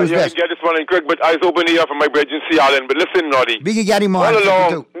news. Who's this? Get this one in quick, but I was hoping to hear from my brethren, C. Allen. But listen, Naughty. We can get him on. All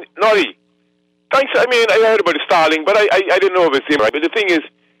along, Naughty. Thanks. I mean, I heard about the Starlink, but I didn't know if it's him, right? But the thing is,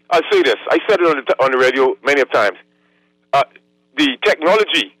 I'll say this. I said it on the radio many of times. The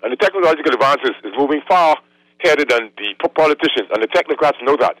technology and the technological advances is moving far ahead than the politicians, and the technocrats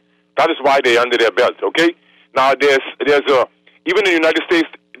know that. That is why they're under their belt, okay? Now, there's even in the United States,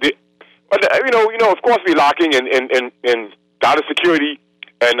 of course we're lacking in data security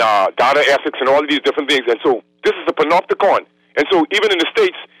and data ethics and all of these different things. And so This is a panopticon. And so even in the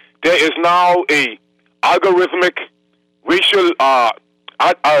States, there is now a algorithmic racial a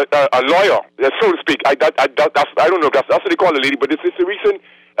lawyer, so to speak. I don't know if that's what they call the lady, but it's a recent,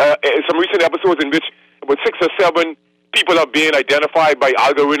 some recent episodes in which about 6 or 7 people are being identified by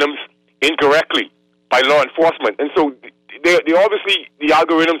algorithms incorrectly by law enforcement. And so they obviously, the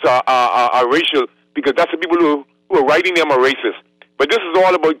algorithms are racial because that's the people who are writing them are racist. But this is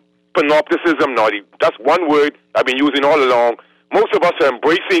all about panopticism, Naughty. That's one word I've been using all along. Most of us are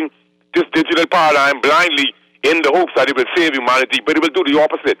embracing this digital paradigm blindly in the hopes that it will save humanity, but it will do the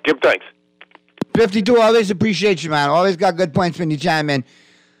opposite. Give thanks. 52, always appreciate you, man. Always got good points when you chime in.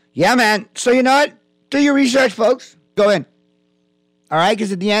 Yeah, man. So you know what? Do your research, folks. Go in. All right?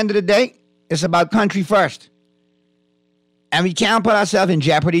 Because at the end of the day, it's about country first. And we can't put ourselves in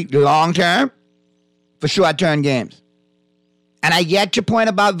jeopardy long term for short-term games. And I get your point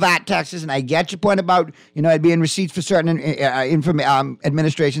about VAT taxes, and I get your point about, you know, it being receipts for certain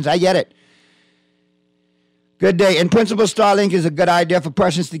administrations. I get it. Good day. In principle, Starlink is a good idea for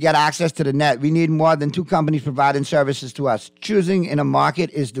persons to get access to the net. We need more than 2 companies providing services to us. Choosing in a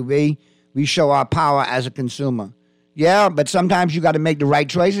market is the way we show our power as a consumer. Yeah, but sometimes you got to make the right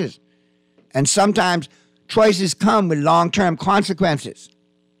choices. And sometimes choices come with long-term consequences.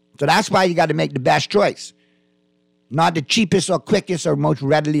 So that's why you got to make the best choice. Not the cheapest or quickest or most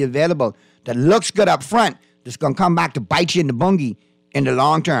readily available that looks good up front that's going to come back to bite you in the bungie in the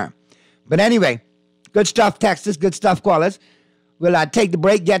long term. But anyway, good stuff, Texas. Good stuff, callers. We'll take the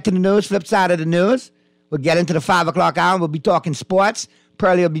break, get to the news, flip side of the news. We'll get into the 5 o'clock hour. We'll be talking sports.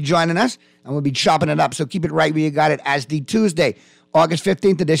 Pearlie will be joining us, and we'll be chopping it up. So keep it right where you got it as the Tuesday, August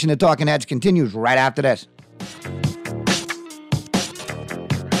 15th edition of Talking Heads continues right after this.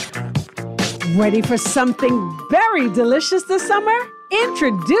 Ready for something very delicious this summer?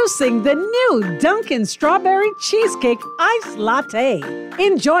 Introducing the new Dunkin' Strawberry Cheesecake Iced Latte.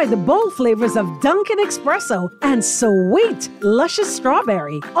 Enjoy the bold flavors of Dunkin' Espresso and sweet, luscious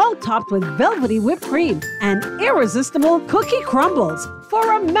strawberry, all topped with velvety whipped cream and irresistible cookie crumbles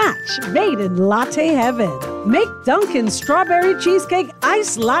for a match made in latte heaven. Make Dunkin' Strawberry Cheesecake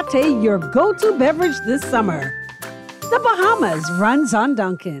Iced Latte your go-to beverage this summer. The Bahamas runs on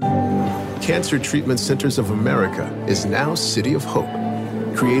Dunkin'. Cancer Treatment Centers of America is now City of Hope,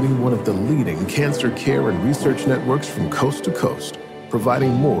 creating one of the leading cancer care and research networks from coast to coast,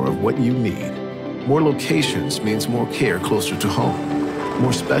 providing more of what you need. More locations means more care closer to home.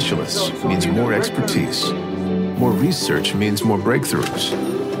 More specialists means more expertise. More research means more breakthroughs.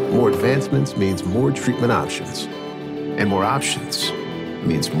 More advancements means more treatment options. And more options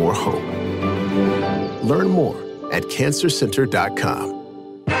means more hope. Learn more at cancercenter.com.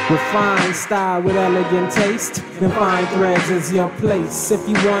 Refined style with elegant taste. Then Fine Threads is your place. If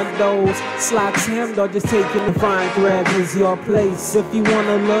you want those slacks hemmed or just taking the Fine Threads is your place. If you want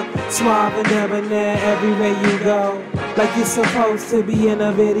to look suave and debonair everywhere you go, like you're supposed to be in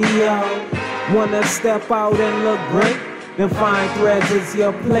a video. Want to step out and look great? Then Fine Threads is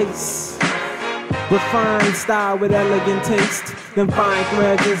your place. Refined style with elegant taste. Then Fine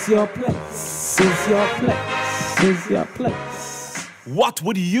Threads is your place. Is your place. Is your place. What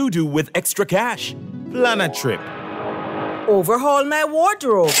would you do with extra cash? Plan a trip. Overhaul my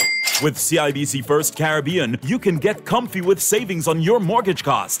wardrobe. With CIBC First Caribbean, you can get comfy with savings on your mortgage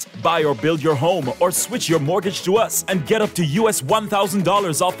costs. Buy or build your home or switch your mortgage to us and get up to US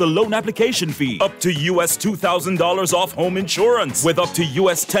 $1,000 off the loan application fee. Up to US $2,000 off home insurance. With up to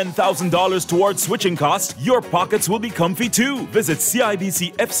US $10,000 towards switching costs, your pockets will be comfy too. Visit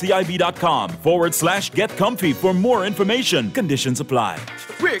CIBCFCIB.com/get comfy for more information. Conditions apply.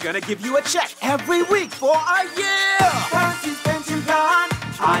 We're gonna give you a check every week for a year. Percy's Pension Plan.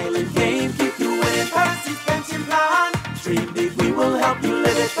 Island Game, keep you winning. Percy's Pension Plan. Dream big, we will help you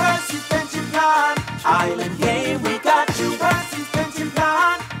live it. Percy's Pension Plan. Island Game, we got you. Percy's Pension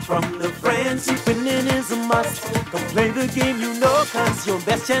Plan. From the friendship, winning is a must. Come play the game, you know, cause your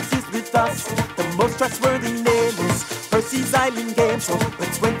best chance is with us. The most trustworthy name is Percy's Island Game. So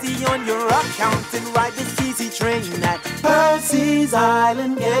put 20 on your account and ride this easy train at Percy's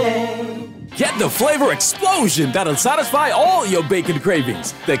Island Game. Get the flavor explosion that'll satisfy all your bacon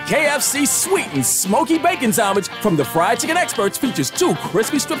cravings. The KFC Sweet and Smoky Bacon Sandwich from the Fried Chicken Experts features 2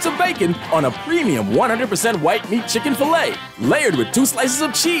 crispy strips of bacon on a premium 100% white meat chicken filet, layered with 2 slices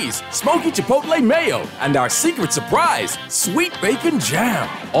of cheese, smoky chipotle mayo, and our secret surprise, sweet bacon jam,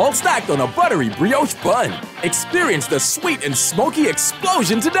 all stacked on a buttery brioche bun. Experience the sweet and smoky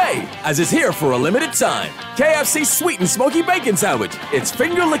explosion today, as it's here for a limited time. KFC Sweet and Smoky Bacon Sandwich. It's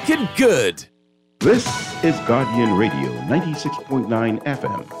finger-licking good. This is Guardian Radio 96.9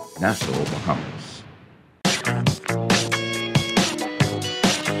 FM, Nassau, Bahamas.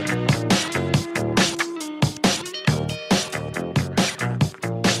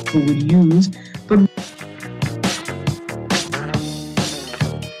 people would use. But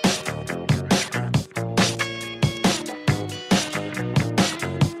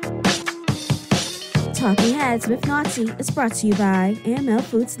Talking Heads with Naughty is brought to you by AML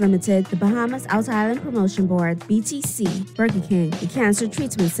Foods Limited, the Bahamas Out Island Promotion Board, BTC, Burger King, the Cancer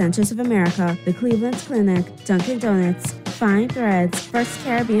Treatment Centers of America, the Cleveland Clinic, Dunkin' Donuts, Fine Threads, First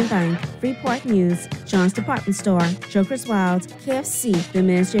Caribbean Bank, Freeport News, John's Department Store, Joker's Wild, KFC, the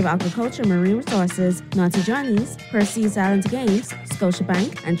Ministry of Agriculture and Marine Resources, Naughty Johnny's, Percy's Island Games,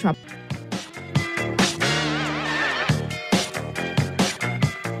 Scotiabank, and Trop.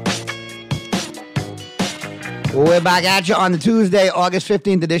 We're back at you on the Tuesday, August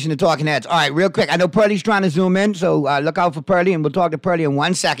 15th edition of Talking Heads. All right, real quick. I know Pearly's trying to zoom in, so look out for Pearly, and we'll talk to Pearly in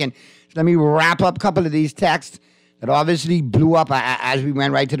 1 second. So let me wrap up a couple of these texts that obviously blew up as we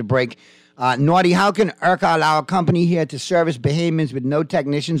went right to the break. Naughty, how can IRCA allow a company here to service Bahamians with no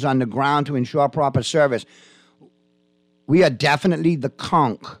technicians on the ground to ensure proper service? We are definitely the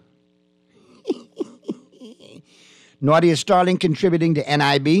conch. Naughty, is Starlink contributing to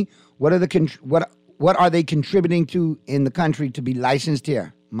NIB? What are they contributing to in the country to be licensed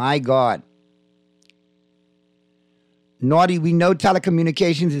here? My God. Naughty, we know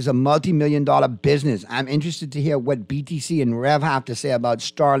telecommunications is a multi-million-dollar business. I'm interested to hear what BTC and Rev have to say about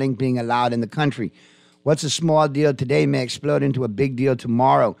Starlink being allowed in the country. What's a small deal today may explode into a big deal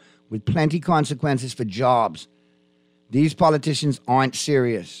tomorrow with plenty consequences for jobs. These politicians aren't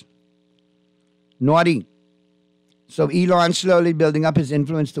serious. Naughty, so Elon slowly building up his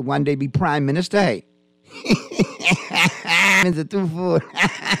influence to one day be prime minister, hey? It's a two-food.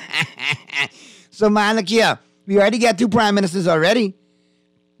 So, man, look here. We already got two prime ministers already.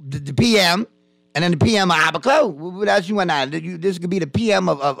 The PM, and then the PM of Abaco. What else you want now? This could be the PM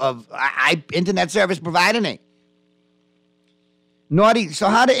of internet service provider name. Naughty, so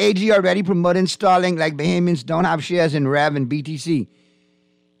how the AG already promoting Starlink like Bahamians don't have shares in Rev and BTC?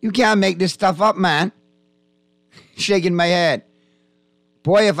 You can't make this stuff up, man. Shaking my head.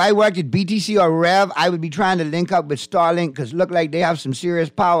 Boy, if I worked at BTC or Rev, I would be trying to link up with Starlink because look like they have some serious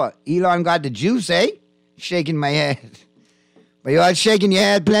power. Elon got the juice, eh? Shaking my head. But you're all shaking your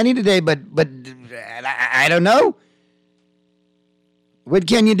head plenty today, but I don't know. What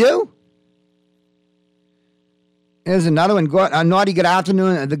can you do? Here's another one. Naughty, good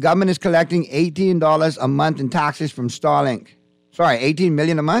afternoon. The government is collecting $18 a month in taxes from Starlink. Sorry, $18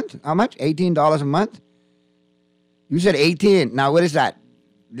 million a month? How much? $18 a month? You said 18. Now, what is that?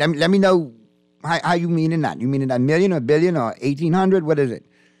 Let me know how you mean in that. You mean in a million or billion or 1,800? What is it?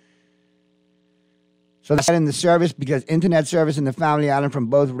 So that's in the service because internet service in the Family Island from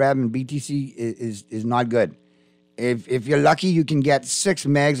both Rev and BTC is not good. If you're lucky, you can get 6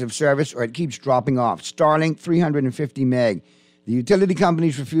 megs of service or it keeps dropping off. Starlink, 350 meg. The utility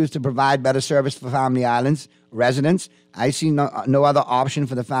companies refuse to provide better service for Family Islands residents. I see no other option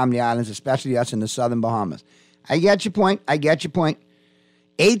for the Family Islands, especially us in the southern Bahamas. I get your point.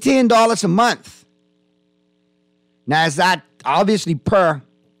 $18 a month. Now, is that obviously per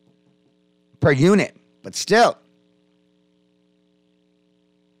unit, but still.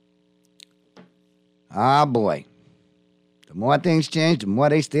 Ah, boy. The more things change, the more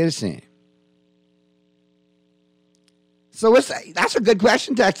they stay the same. So that's a good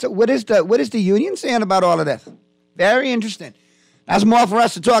question, Tex. So what is the union saying about all of this? Very interesting. That's more for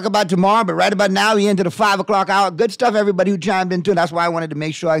us to talk about tomorrow, but right about now, we're into the 5 o'clock hour. Good stuff, everybody who chimed in, too. That's why I wanted to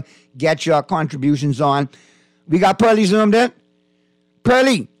make sure I get your contributions on. We got Pearly zoomed in.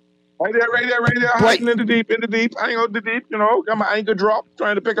 Pearly. Right there. Hiding in the deep. I ain't out the deep, Got my anchor drop,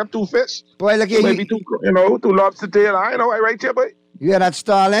 trying to pick up 2 fish. Boy, look here. Maybe 2 lobster tail. I know, right here, boy. You hear that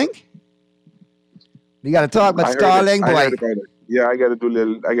Starlink? We got to talk about Starlink, boy. Yeah, I got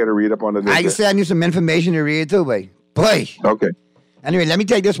to read up on it. I can send you some information to read, too, boy. Okay. Anyway, let me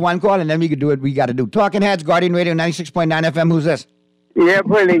take this one call, and then we can do what we got to do. Talking Heads, Guardian Radio, 96.9 FM. Who's this? Yeah,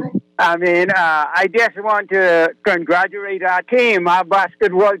 Pearly. I mean, I just want to congratulate our team, our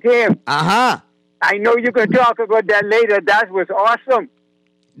basketball team. Uh-huh. I know you can talk about that later. That was awesome.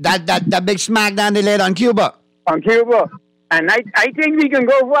 That big smackdown they laid on Cuba. On Cuba. And I think we can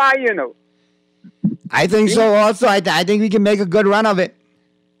go far, I think so also. I think we can make a good run of it.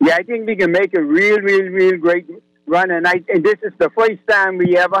 Yeah, I think we can make a real great run. And this is the first time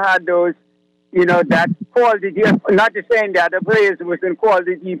we ever had those, that quality. Not to say that the players wasn't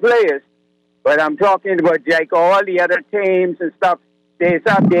quality players, but I'm talking about like all the other teams and stuff. They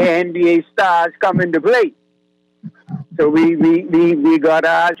have their NBA stars coming to play. So we got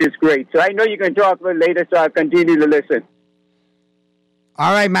ours. It's great. So I know you can talk about it later, so I'll continue to listen.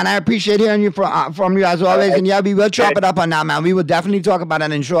 All right, man. I appreciate hearing you from you as always. And yeah, we will chop it up on that, man. We will definitely talk about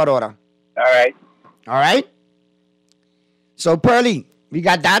that in short order. All right. All right? So, Pearly, we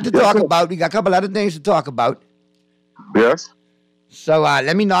got that to talk about. We got a couple other things to talk about. Yes. So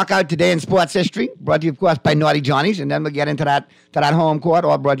let me knock out Today in Sports History, brought to you, of course, by Naughty Johnny's, and then we'll get into that home court,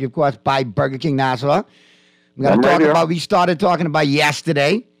 all brought to you, of course, by Burger King Nassau. We got to talk about, we started talking about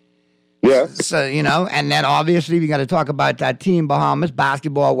yesterday. Yes. So, you know, and then obviously we got to talk about that Team Bahamas,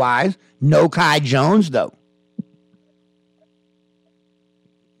 basketball-wise. No Kai Jones, though.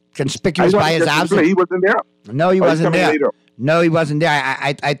 Conspicuous by his absence. He wasn't there. No, he wasn't there. No, he wasn't there.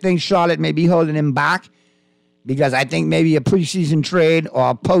 I think Charlotte may be holding him back because I think maybe a preseason trade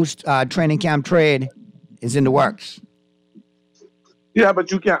or a post-training camp trade is in the works. Yeah, but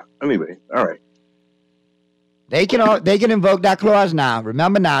you can't. Anyway, all right. They can invoke that clause now.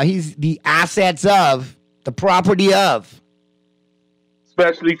 Remember now, he's the assets of, the property of.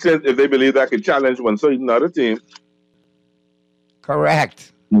 Especially since if they believe that could challenge one certain other team.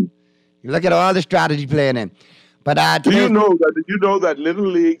 Correct. You look at all the strategy playing in. But do you know that Little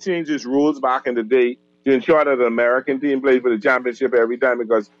League changes rules back in the day to ensure that an American team played for the championship every time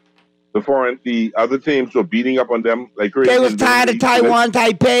because the other teams were beating up on them like crazy. They was tired of Taiwan,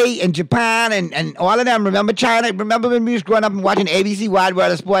 Taipei, and Japan, and all of them. Remember China? Remember when we was growing up and watching ABC Wide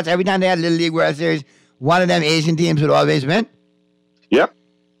World of Sports? Every time they had Little League World Series, one of them Asian teams would always win. Yep.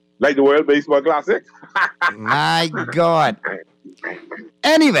 Like the World Baseball Classic. My God.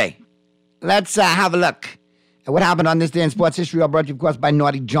 Anyway, let's have a look at what happened on this day in sports history. All brought to you, of course, by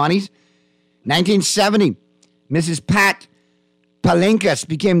Naughty Johnny's. 1970, Mrs. Pat Palinkas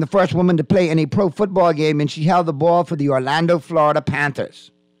became the first woman to play in a pro football game, and she held the ball for the Orlando, Florida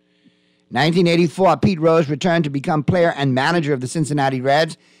Panthers. 1984, Pete Rose returned to become player and manager of the Cincinnati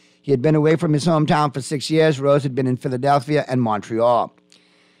Reds. He had been away from his hometown for 6 years. Rose had been in Philadelphia and Montreal.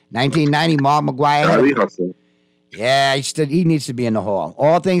 1990, Mark McGuire. Yeah, he needs to be in the Hall.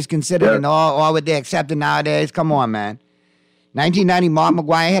 All things considered and all what they accepted nowadays. Come on, man. 1990, Mark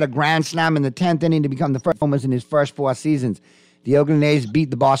McGuire had a grand slam in the 10th inning to become the first homers in his first 4 seasons. The Oakland A's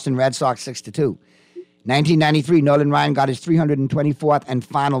beat the Boston Red Sox 6-2. 1993, Nolan Ryan got his 324th and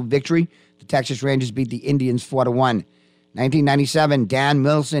final victory. The Texas Rangers beat the Indians 4-1. 1997, Dan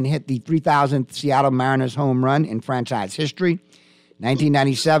Milson hit the 3,000th Seattle Mariners home run in franchise history.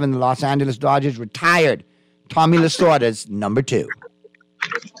 1997, the Los Angeles Dodgers retired Tommy Lasorda's number 2.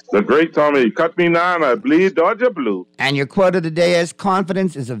 The great Tommy, cut me now and I bleed Dodger blue. And your quote of the day is,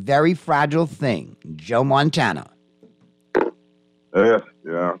 confidence is a very fragile thing. Joe Montana. Yeah,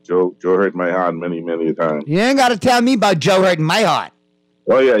 Joe hurt my heart many, many a time. You ain't got to tell me about Joe hurting my heart.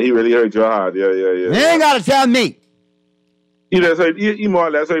 Oh, yeah, he really hurt your heart. Yeah. You ain't got to tell me. He more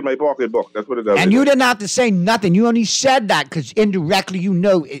or less hurt my pocketbook. That's what it does. And you didn't have to say nothing. You only said that because indirectly you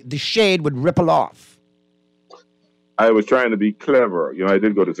know the shade would ripple off. I was trying to be clever. You know, I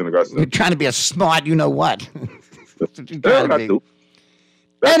did go to St. Augustine. You're trying to be a smart you-know-what.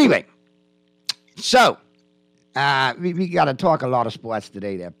 Anyway, so we got to talk a lot of sports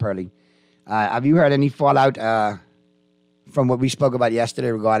today there, Pearly. Have you heard any fallout from what we spoke about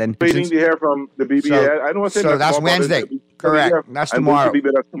yesterday regarding... Waiting to hear from the BBA. I don't want to say so that's Wednesday. Correct. That's tomorrow.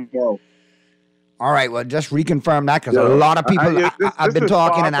 All right, well, just reconfirm that because a lot of people have been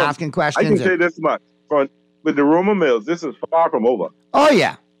talking and asking questions. I can say this much. With the rumor mills, this is far from over. Oh,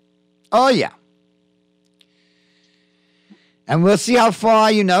 yeah. And we'll see how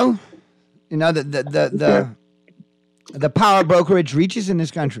far, the power brokerage reaches in this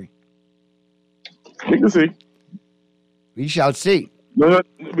country. We can see. We shall see.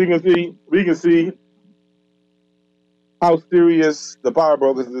 We can see how serious the power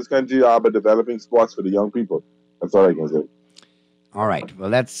brokers in this country are about developing sports for the young people. That's all I can say. All right.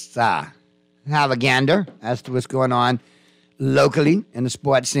 Well, let's have a gander as to what's going on locally in the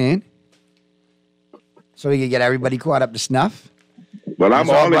sports scene, so we can get everybody caught up to snuff. Well, I'm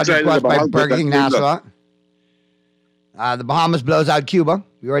all excited about Burger King Nassau. The Bahamas blows out Cuba.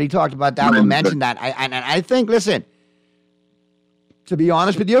 We already talked about that. We'll mention that. I think, listen, to be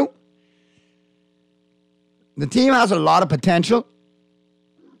honest with you, the team has a lot of potential.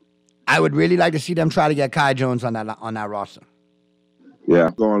 I would really like to see them try to get Kai Jones on that roster.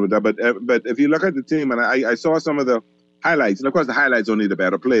 Yeah, go on with that. But if you look at the team, and I saw some of the highlights, and of course the highlights only the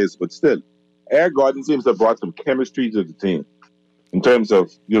better players, but still, Eric Gordon seems to have brought some chemistry to the team in terms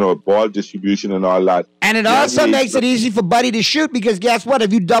of, ball distribution and all that. And it also makes it easy for Buddy to shoot because guess what?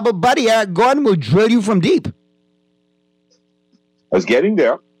 If you double Buddy, Eric Gordon will drill you from deep. I was getting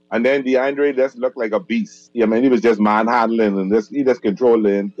there. And then DeAndre just looked like a beast. I mean, he was just manhandling and he just controlled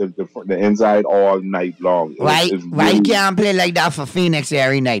the inside all night long. Why he can't play like that for Phoenix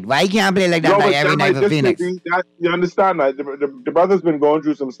every night? Why he can't play like that every night for Phoenix? You understand that the brother's been going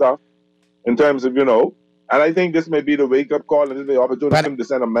through some stuff in terms of, and I think this may be the wake-up call and this may be the opportunity for him to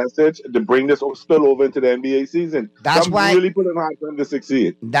send a message to bring this spill over into the NBA season. That's why really putting hard for him to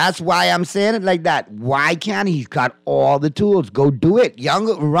succeed. That's why I'm saying it like that. Why can't he? He's got all the tools. Go do it.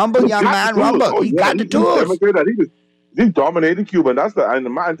 Rumble, young man, rumble. Oh, he got the tools. He dominated Cuba. That's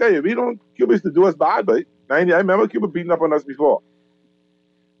and I tell you, Cuba used to do us bad, but I remember Cuba beating up on us before.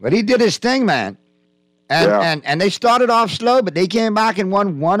 But he did his thing, man. And they started off slow, but they came back and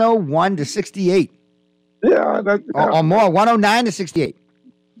won 101-68. Yeah, or more, 109-68.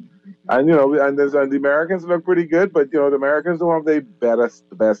 And the Americans look pretty good, but the Americans don't have the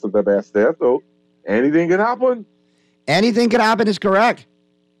best of the best there. So anything can happen. Anything can happen is correct.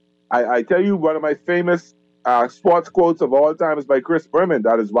 I tell you, one of my famous sports quotes of all time is by Chris Berman.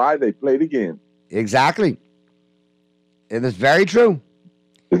 That is why they play the game. Exactly. It is very true.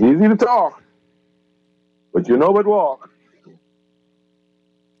 It's easy to talk, but but walk.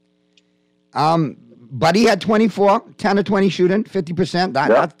 Buddy had 24, 10 of 20 shooting, 50%.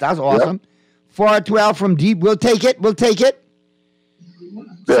 That's awesome. 4 of 12 from deep. We'll take it.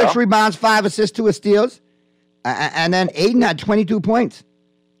 6 rebounds, 5 assists, 2 steals. And then Aiden had 22 points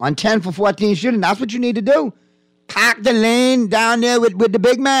on 10 for 14 shooting. That's what you need to do. Pack the lane down there with the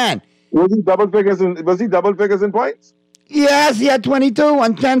big man. Was he double figures in points? Yes, he had 22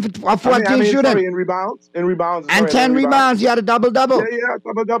 on 10 for 14 shooting. Sorry, in rebounds. And 10 rebounds. He had a double-double. Yeah,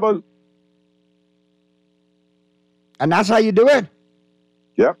 double-double. And that's how you do it.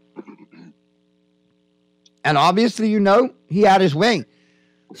 Yep. And obviously, he had his way.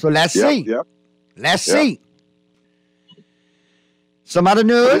 So let's see. Yep. Let's see. Some other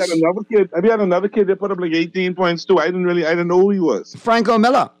news. We had another kid that put up like 18 points too. I didn't know who he was. Franco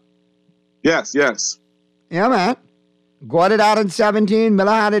Miller. Yes. Yeah, man. Gordon added 17.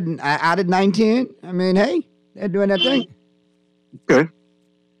 Miller added 19. I mean, hey, they're doing their thing. Okay.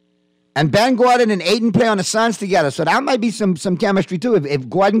 And Ben Gordon and Aiden play on the Suns together, so that might be some chemistry too. If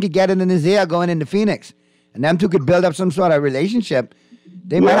Gordon could get it in his ear going into Phoenix, and them two could build up some sort of relationship,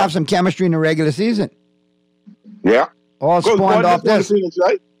 they might have some chemistry in the regular season. Yeah. All spawned off this. Phoenix,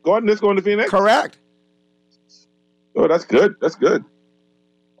 right? Gordon is going to Phoenix? Correct. Oh, that's good. That's good.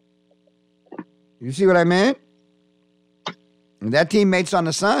 You see what I mean? And that teammates on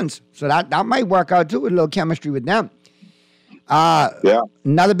the Suns, so that might work out too with a little chemistry with them.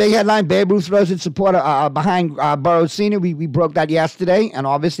 Another big headline, Babe Ruth throws its supporter behind Burroughs Sr. We broke that yesterday, and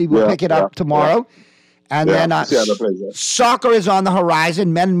obviously we'll pick it up tomorrow. And then soccer is on the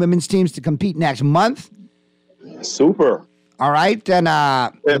horizon, men and women's teams to compete next month. Super. All right, then.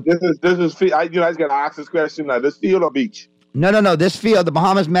 This is. You guys got to ask this question now. This field or beach? No. This field, the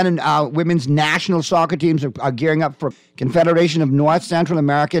Bahamas men and women's national soccer teams are gearing up for Confederation of North, Central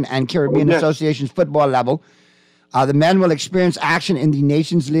American, and Caribbean Associations football level. The men will experience action in the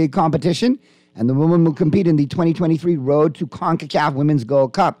Nations League competition, and the women will compete in the 2023 Road to CONCACAF Women's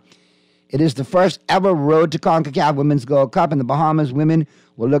Gold Cup. It is the first ever Road to CONCACAF Women's Gold Cup, and the Bahamas women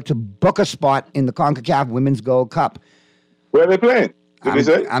will look to book a spot in the CONCACAF Women's Gold Cup. Where are they playing?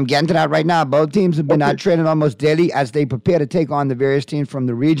 I'm getting to that right now. Both teams have been training almost daily as they prepare to take on the various teams from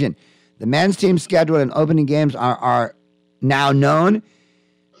the region. The men's team schedule and opening games are now known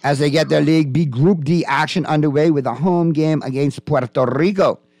as they get their League B Group D action underway with a home game against Puerto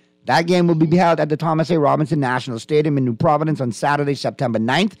Rico. That game will be held at the Thomas A. Robinson National Stadium in New Providence on Saturday, September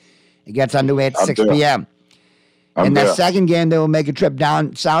 9th. It gets underway at 6 p.m. In that second game, they will make a trip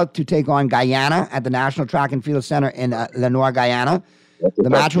down south to take on Guyana at the National Track and Field Center in Lenoir, Guyana. The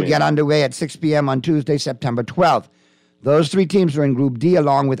match will get underway at 6 p.m. on Tuesday, September 12th. Those three teams are in Group D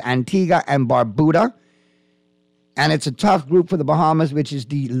along with Antigua and Barbuda. And it's a tough group for the Bahamas, which is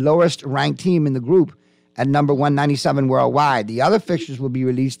the lowest ranked team in the group at number 197 worldwide. The other fixtures will be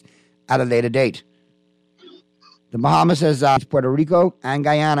released at a later date. The Bahamas has Puerto Rico and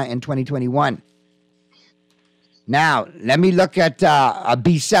Guyana in 2021. Now, let me look at a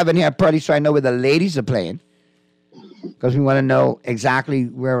B7 here, Purdy, so I know where the ladies are playing. Because we want to know exactly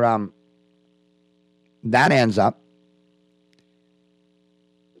where that ends up.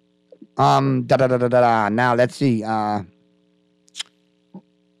 Now, let's see. After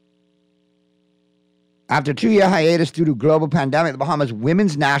a 2-year hiatus due to global pandemic, the Bahamas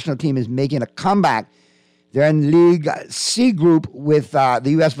women's national team is making a comeback. They're in League C group with the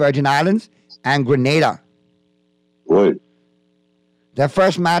U.S. Virgin Islands and Grenada. Right. Their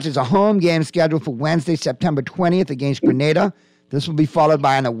first match is a home game scheduled for Wednesday, September 20th against Grenada. This will be followed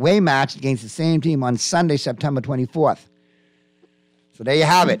by an away match against the same team on Sunday, September 24th. So there you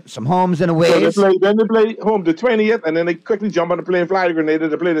have it. Some homes and aways. So then they play home the 20th, and then they quickly jump on the plane, fly to Grenada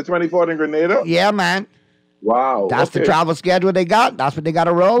to play the 24th in Grenada? Yeah, man. Wow. That's the travel schedule they got. That's what they got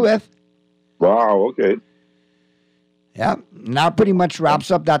to roll with. Wow, okay. Yeah. Now pretty much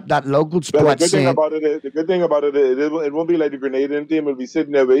wraps up that local sports the good scene. The good thing about it is it won't be like the Grenadian team will be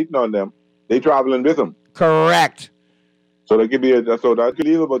sitting there waiting on them. They traveling with them. Correct. So that could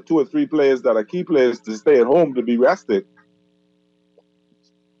leave about 2 or 3 players that are key players to stay at home to be rested.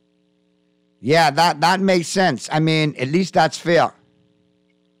 Yeah, that makes sense. I mean, at least that's fair.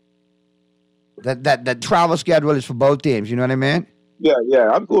 That travel schedule is for both teams. You know what I mean? Yeah,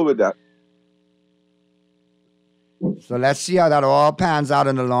 I'm cool with that. So let's see how that all pans out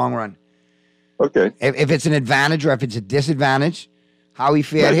in the long run. Okay. If it's an advantage or if it's a disadvantage, how we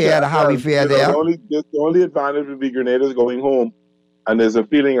fare here to how we fare there. The only advantage would be Grenada's going home, and there's a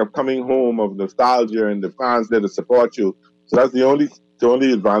feeling of coming home, of nostalgia, and the fans there to support you. So that's the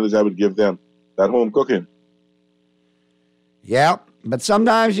only advantage I would give them, that home cooking. Yeah, but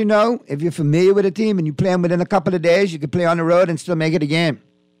sometimes, you know, if you're familiar with a team and you play them within a couple of days, you can play on the road and still make it a game.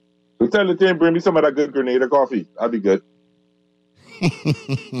 So tell the team, bring me some of that good Grenada coffee. That'd be good.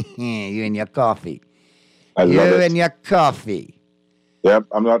 You and your coffee. I love it. You and your coffee. Yep,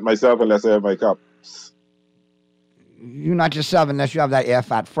 I'm not myself unless I have my cup. You're not yourself unless you have that air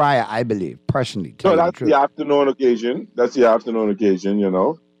fat fryer, I believe, personally. No, that's the afternoon occasion. That's the afternoon occasion, you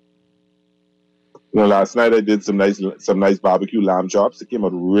know. You know, last night I did some nice barbecue lamb chops. It came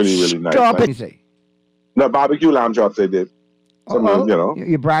out really, really nice. Stop it. No, barbecue lamb chops I did. Some, you know.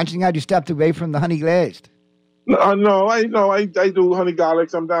 You're branching out. You stepped away from the honey glazed. No, I do honey garlic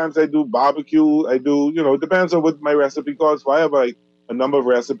sometimes. I do barbecue. I do, you know, it depends on what my recipe calls for. I have a number of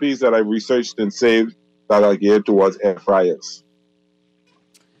recipes that I've researched and saved that are geared towards air fryers.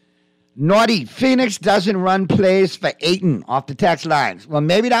 Naughty, Phoenix doesn't run plays for Ayton off the text lines. Well,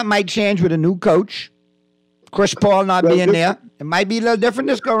 maybe that might change with a new coach. Chris Paul not being there. It might be a little different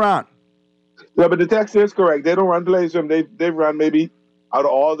this go around. Yeah, but the text is correct. They don't run plays for him. They've run maybe out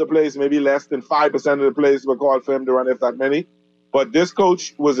of all the plays, maybe less than 5% of the plays were called for him to run, if that many. But this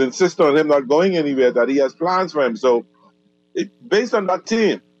coach was insistent on him not going anywhere, that he has plans for him. So based on that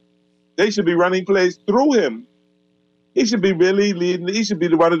team, they should be running plays through him. He should be really leading. He should be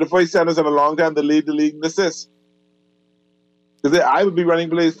one of the first centers in a long time to lead the league in assists. Because I would be running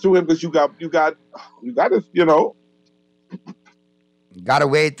plays through him because you got to, you know. Got to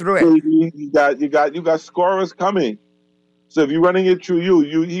wade through it. You got scorers coming. So if you're running it through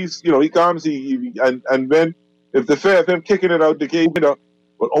he comes, and then if the fair of him kicking it out the game, you know,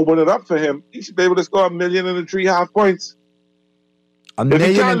 will open it up for him, he should be able to score 1.3 points.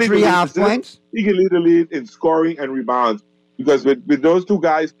 1.3 points? He can lead the lead in scoring and rebounds. Because with those two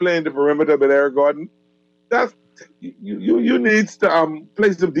guys playing the perimeter with Eric Gordon, that's you need to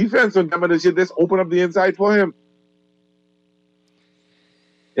play some defense on them, and they should just open up the inside for him.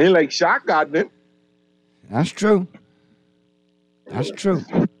 Ain't like Shaq got it. That's true. That's true.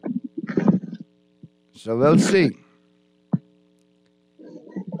 So we'll see.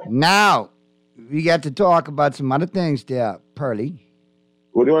 Now, we got to talk about some other things there, Pearly.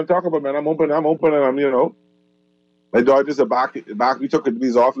 What do you want to talk about, man? I'm open, and I'm, you know. My Dodgers are back. We took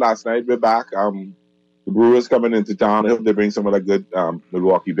these off last night. We're back. The Brewers coming into town. I hope they bring some of that good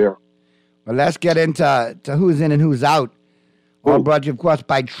Milwaukee beer. Well, let's get into who's in and who's out. All brought to you, of course,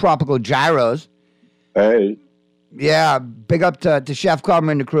 by Tropical Gyros. Hey. Yeah, big up to Chef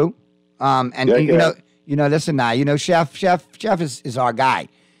Carmen and the crew. You know, listen now, you know, Chef is our guy.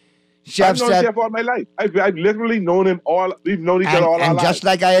 I've known Chef all my life. I've literally known him all. We've known each other all our lives. And just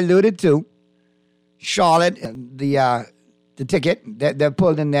like I alluded to, Charlotte, the ticket, they're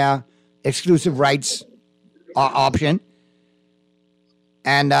pulled in their exclusive rights option.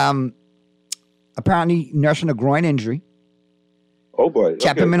 And apparently nursing a groin injury. Oh, boy.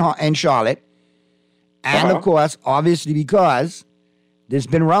 Kept him in Charlotte. And, of course, obviously because there's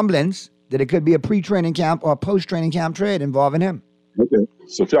been rumblings that it could be a pre-training camp or post-training camp trade involving him. Okay.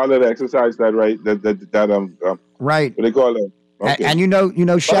 So Charlotte exercised that right. Right. What they call it. Okay. And you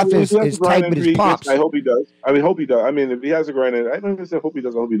know, Chef is tight with his pops. I hope he does. I mean, if he has a groin injury, I don't even say hope he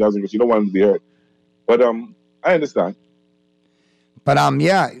does. I hope he doesn't, because you don't want him to be hurt. But I understand. But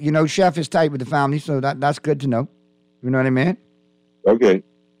yeah, you know, Chef is tight with the family, so that's good to know. You know what I mean? Okay.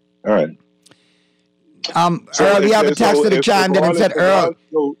 All right. Earl, we have a texter that chimed in and said, Earl,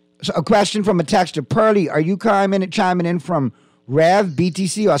 so a question from a texter. Pearly, are you chiming in from Rev,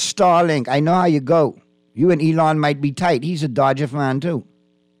 BTC, or Starlink? I know how you go. You and Elon might be tight. He's a Dodger fan, too.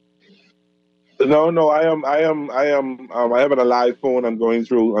 No. I have a live phone. I'm going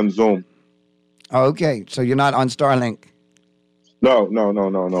through on Zoom. Okay, so you're not on Starlink. No.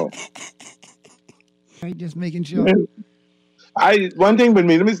 Right, just making sure. One thing with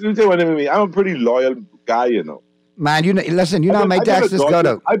me. Let me tell you one thing with me. I'm a pretty loyal guy, you know. Man, listen. You know how my taxes go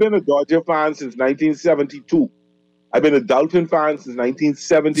though. I've been a Dodger fan since 1972. I've been a Dolphin fan since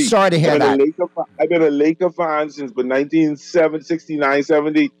 1970. Sorry to hear that. I've been a Laker fan since 1969,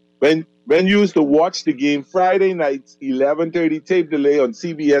 70. When you used to watch the game Friday nights, 11:30 tape delay on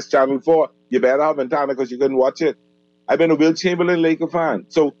CBS Channel 4, you better have antenna because you couldn't watch it. I've been a Will Chamberlain Laker fan.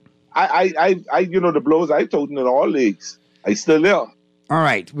 So I the blows I've taken in all leagues. I still there. All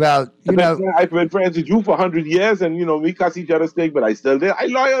right. Well, I've been friends with you for 100 years, and we cuss each other's thing, but I still there. I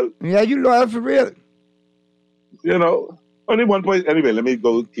loyal. Yeah, you loyal for real. Only one point. Anyway, let me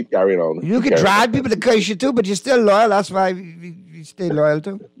go keep carrying on. You can drive people to curse you too, but you're still loyal. That's why you stay loyal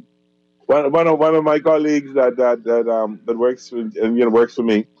too. One of my colleagues that works for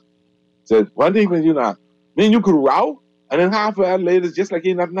me said one thing when you could row, and then half an hour later it's just like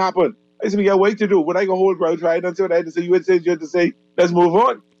ain't nothing happened. I said we got work to do. When I go hold row right until I had to say you had to say let's move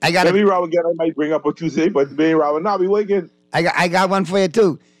on. Let me row again. I might bring up what you say, but me row now be working. I got one for you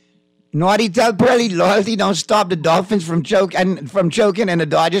too. Naughty tell Pearly loyalty don't stop the Dolphins from choking and the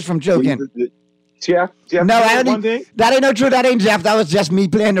Dodgers from choking. Jeff. No, that ain't no true. That ain't Jeff. That was just me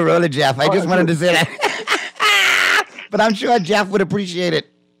playing the role of Jeff. I just wanted to say that. But I'm sure Jeff would appreciate it.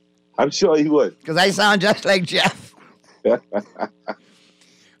 I'm sure he would. Because I sound just like Jeff. All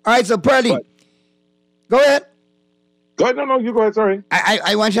right, so Pearly, go ahead. Go ahead. No, you go ahead. Sorry.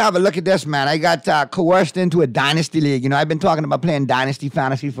 I want you to have a look at this, man. I got coerced into a dynasty league. I've been talking about playing dynasty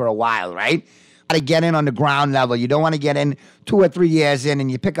fantasy for a while, right? Got to get in on the ground level. You don't want to get in 2 or 3 years in and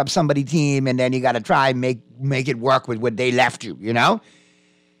you pick up somebody's team and then you got to try and make it work with what they left you,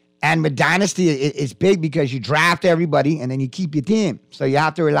 And with dynasty, it's big because you draft everybody and then you keep your team. So you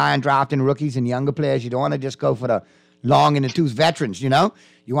have to rely on drafting rookies and younger players. You don't want to just go for the long in the tooth veterans, You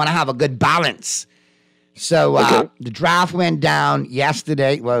want to have a good balance. So the draft went down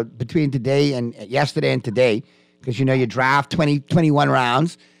yesterday, well, between yesterday and today, because, you draft 21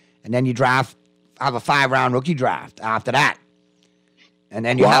 rounds, and then you have a 5-round rookie draft after that. And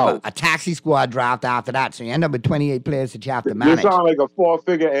then you have a taxi squad draft after that. So you end up with 28 players that you have to manage. You sound like a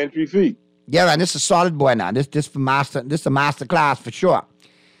 4-figure entry fee. Yeah, man, this is a solid boy now. This is a master class for sure.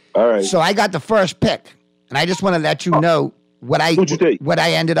 All right. So I got the first pick, and I just want to let you know what I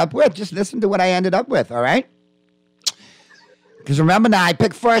ended up with. Just listen to what I ended up with, all right? Because remember now, I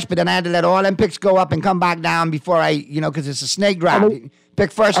picked first, but then I had to let all them picks go up and come back down before because it's a snake draft.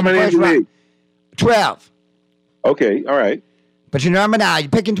 Pick first in the first round. 12. Okay, all right. But you remember now, you're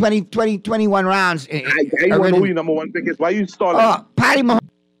picking 21 rounds. I want to know who your number one pick is. Why you stalling? Oh, Patty Mahomes.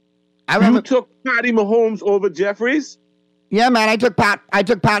 You took Patty Mahomes over Jeffries? Yeah, man, I took Pat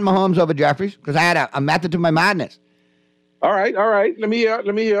Mahomes over Jeffries because I had a method to my madness. All right. Let me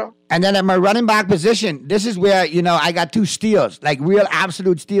hear. And then at my running back position, this is where, I got 2 steals, like real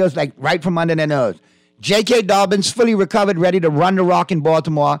absolute steals, like right from under their nose. J.K. Dobbins, fully recovered, ready to run the rock in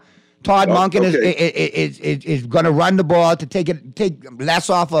Baltimore. Todd Monken is going to run the ball to take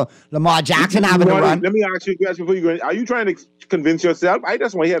less off of Lamar Jackson having to run. Let me ask you a question before you go in. Are you trying to convince yourself? I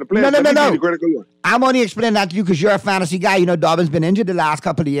just want to hear the play. No. I'm only explaining that to you because you're a fantasy guy. Dobbins been injured the last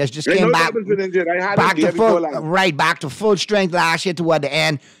couple of years. Just came back. Dobbins been injured. I had back to full strength last year toward the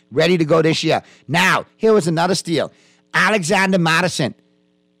end, ready to go this year. Now, here was another steal. Alexander Mattison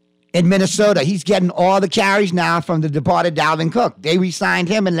in Minnesota. He's getting all the carries now from the departed Dalvin Cook. They re-signed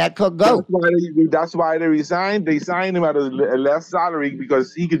him and let Cook go. That's why they resigned. They signed him at a less salary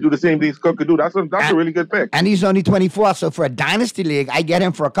because he could do the same things Cook could do. That's a really good pick. And he's only 24, so for a dynasty league, I get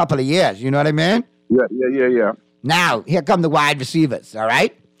him for a couple of years. You know what I mean? Yeah. Now, here come the wide receivers, all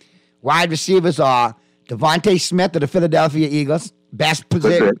right? Wide receivers are Devontae Smith of the Philadelphia Eagles. Best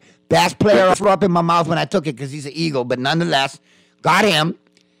player I threw up in my mouth when I took it because he's an Eagle, but nonetheless, got him.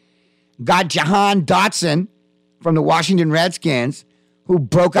 Got Jahan Dotson from the Washington Redskins, who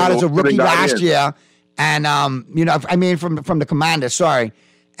broke out as a rookie last year. And, from the Commanders, sorry.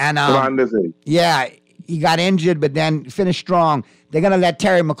 And, yeah, he got injured, but then finished strong. They're going to let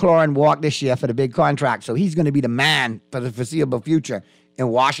Terry McLaurin walk this year for the big contract. So he's going to be the man for the foreseeable future in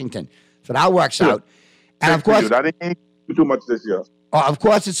Washington. So that works out. And, of course, that ain't too much this year. Of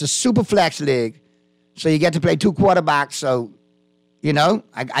course, it's a super flex league. So you get to play 2 quarterbacks. So,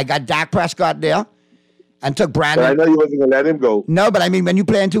 I got Dak Prescott there. and took But Brandon. I know you wasn't gonna let him go. No, but I mean, when you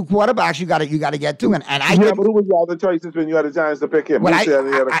playing two quarterbacks, you gotta get two. And I Yeah, but who was your other choices when you had a chance to pick him? Well, You said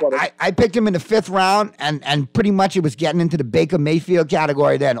he had a quarterback. I picked him in the 5th round, and pretty much it was getting into the Baker Mayfield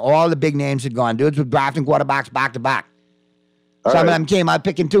category then. All the big names had gone. Dudes were drafting quarterbacks back to back. Some of them came out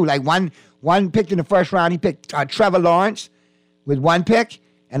picking two. Like one picked in the 1st round, he picked Trevor Lawrence with 1 pick,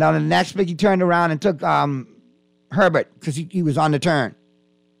 and on the next pick he turned around and took Herbert because he was on the turn.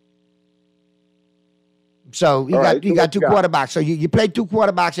 So you got two quarterbacks. So you play 2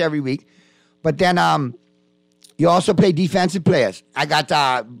 quarterbacks every week, but then you also play defensive players. I got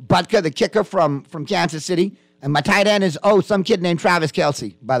Butker, the kicker from Kansas City, and my tight end is some kid named Travis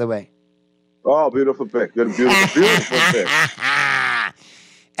Kelce, by the way. Oh, beautiful pick. Good, beautiful pick.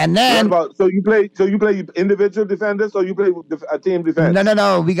 And then so you play individual defenders or you play a team defense?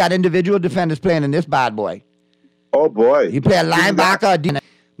 No. We got individual defenders playing in this bad boy. Oh boy. You play a linebacker.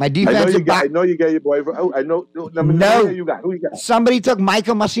 My defensive back. I know you got your boy. I know. No. Who you got? Somebody took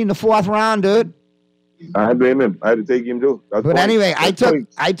Michael Massey in the 4th round, dude. I blame him. I had to take him too. But anyway, I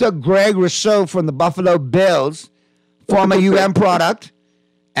took Greg Rousseau from the Buffalo Bills, former UM product.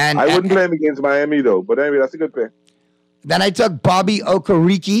 And I wouldn't play him against Miami though. But anyway, that's a good pick. Then I took Bobby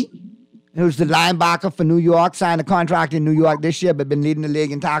Okereke, who's the linebacker for New York, signed a contract in New York this year, but been leading the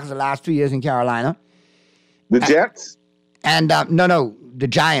league in tackles the last 2 years in Carolina. The Jets? And no, the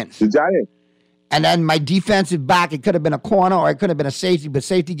Giants. The Giants. And then my defensive back, it could have been a corner or it could have been a safety, but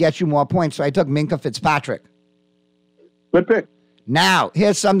safety gets you more points, so I took Minka Fitzpatrick. Good pick. Now,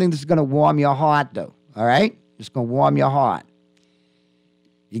 here's something that's going to warm your heart, though, all right? It's going to warm your heart.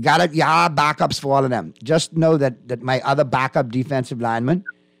 You have backups for all of them. Just know that my other backup defensive lineman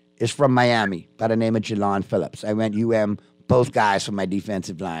is from Miami by the name of Jelon Phillips. I went UM, both guys from my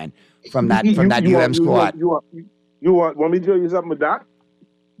defensive line from that UM squad. You want me to tell you something with that?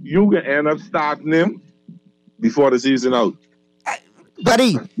 You can end up starting him before the season out.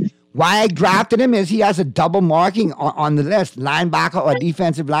 Buddy, why I drafted him is he has a double marking on the list, linebacker or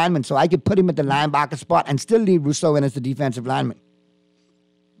defensive lineman, so I could put him at the linebacker spot and still leave Rousseau in as the defensive lineman.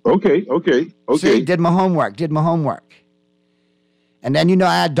 Okay. See, did my homework. And then,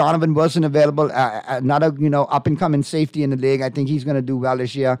 I had Donovan Wilson available, another, up-and-coming safety in the league. I think he's going to do well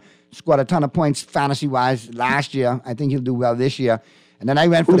this year. Scored a ton of points fantasy-wise last year. I think he'll do well this year. And then I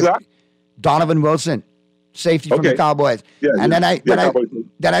went for Donovan Wilson, safety from the Cowboys. Yeah, and then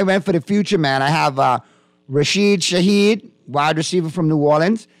I went for the future, man. I have Rashid Shaheed, wide receiver from New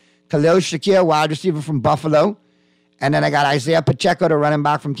Orleans. Khalil Shakir, wide receiver from Buffalo. And then I got Isaiah Pacheco, the running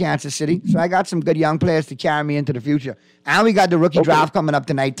back from Kansas City. So I got some good young players to carry me into the future. And we got the rookie draft coming up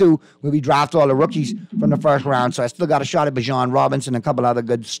tonight, too, where we draft all the rookies from the 1st round. So I still got a shot at Bijan Robinson and a couple other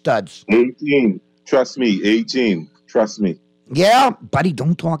good studs. 18. Trust me, 18. Trust me. Yeah, buddy,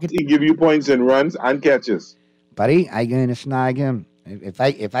 don't talk it. He give you points and runs and catches. Buddy, I going to snag him. If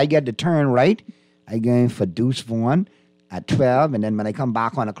I get the turn right, I going for Deuce Vaughn at 12, and then when I come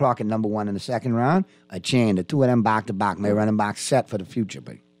back on the clock at number 1 in the 2nd round, I chain the 2 of them back to back. My running back set for the future,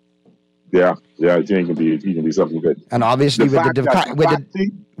 buddy. Yeah, he can be something good. And obviously don't let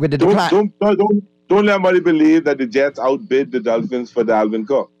anybody believe that the Jets outbid the Dolphins for Dalvin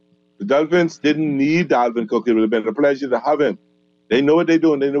Cook. The Dolphins didn't need Dalvin Cook. It would have been a pleasure to have him. They know what they're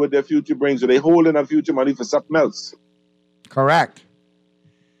doing. They know what their future brings. So they holding our future money for something else. Correct.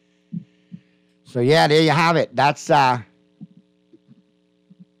 So yeah, there you have it. That's I'm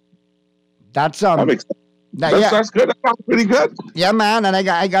excited. That's good. That sounds pretty good. Yeah, man. And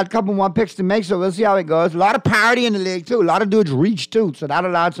I got a couple more picks to make, so we'll see how it goes. A lot of parity in the league too. A lot of dudes reach too, so that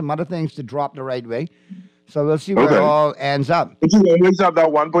allowed some other things to drop the right way. So we'll see where it all ends up. But you always have that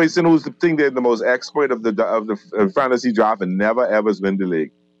one person who's the thing they're the most expert of the fantasy draft and never ever has been the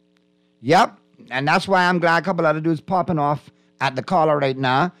league. Yep, and that's why I'm glad a couple other dudes popping off at the caller right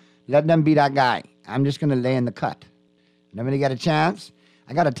now. Let them be that guy. I'm just gonna lay in the cut. And when they get a chance,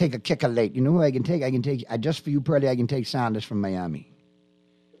 I gotta take a kicker late. You know who I can take? Just for you, Pearly. I can take Sanders from Miami.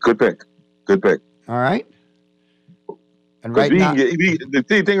 Good pick. All right. And right now, the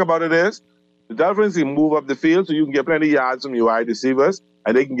thing about it is, the Dolphins can move up the field so you can get plenty of yards from your wide receivers,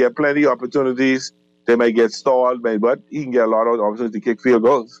 and they can get plenty of opportunities. They may get stalled, but he can get a lot of opportunities to kick field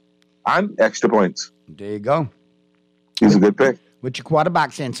goals and extra points. There you go. He's a good pick. With your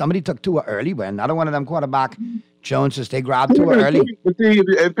quarterback saying somebody took Tua early, but another one of them quarterback, Joneses, they grabbed Tua early. But see,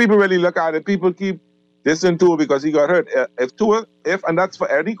 if people really look at it, people keep dissing Tua because he got hurt. If Tua, and that's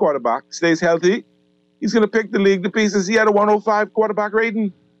for any quarterback, stays healthy, he's going to pick the league to pieces. He had a 105 quarterback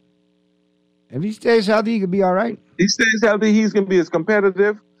rating. If he stays healthy, he could be all right. He stays healthy, he's going to be as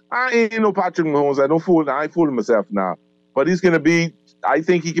competitive. I ain't no Patrick Mahomes. I ain't fooling myself now. but he's going to be, I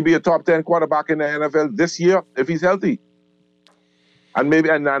think he can be a top 10 quarterback in the NFL this year if he's healthy. And maybe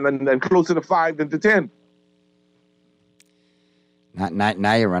and closer to 5 than to 10.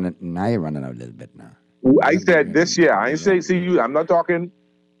 Now you're running out a little bit now. I said this year. I ain't say see you. I'm not talking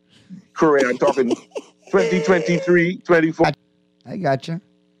career. I'm talking 2023, 24. I got you.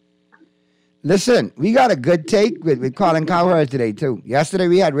 Listen, we got a good take with Colin Cowherd today too. Yesterday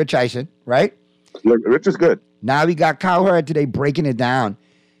we had Rich Eisen, right? Look, Rich is good. Now we got Cowherd today breaking it down,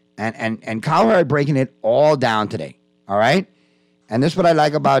 and Cowherd breaking it all down today. All right, and this is what I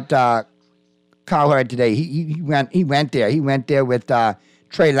like about Cowherd today. He went there. He went there with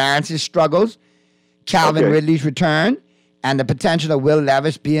Trey Lance's struggles, Calvin Ridley's return, and the potential of Will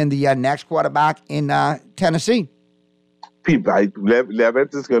Levis being the next quarterback in Tennessee.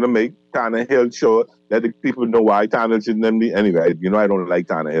 Levis is going to make Tannehill sure that the people know why Tannehill shouldn't be anyway. You know, I don't like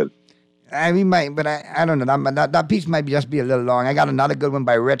Tannehill. I mean, but I don't know. That piece might just be a little long. I got another good one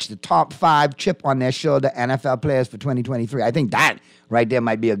by Rich. The top 5 chip on their shoulder NFL players for 2023. I think that right there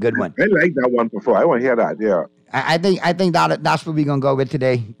might be a good one. I like that one before. I want to hear that. Yeah. I think that's what we're gonna go with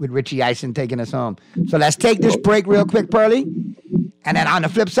today with Richie Eisen taking us home. So let's take this break real quick, Pearly, and then on the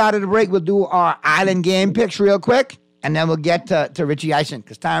flip side of the break, we'll do our island game picks real quick, and then we'll get to Richie Eisen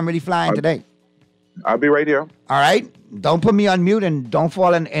because time really flying today. I'll be right here. All right. Don't put me on mute and don't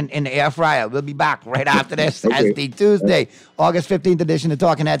fall in the air fryer. We'll be back right after this as the Tuesday, August 15th edition of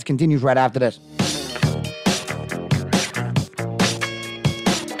Talking Heads continues right after this.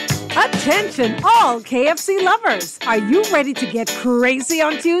 Attention, all KFC lovers. Are you ready to get crazy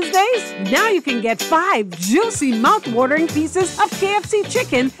on Tuesdays? Now you can get 5 juicy, mouth-watering pieces of KFC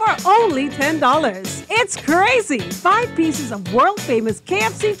chicken for only $10. It's crazy! 5 pieces of world-famous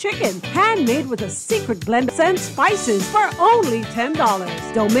KFC chicken, handmade with a secret blend of scent spices for only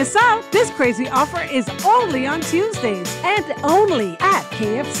 $10. Don't miss out. This crazy offer is only on Tuesdays and only at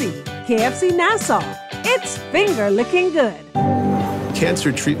KFC. KFC Nassau. It's finger-licking good.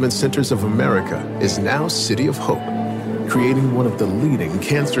 Cancer Treatment Centers of America is now City of Hope, creating one of the leading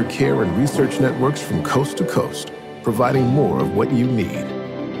cancer care and research networks from coast to coast, providing more of what you need.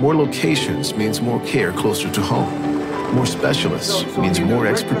 More locations means more care closer to home. More specialists means more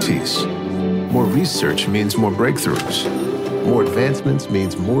expertise. More research means more breakthroughs. More advancements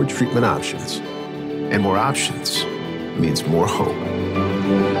means more treatment options. And more options means more hope.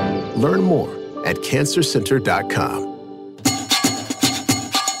 Learn more at cancercenter.com.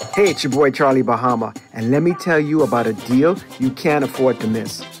 Hey, it's your boy Charlie Bahama, and let me tell you about a deal you can't afford to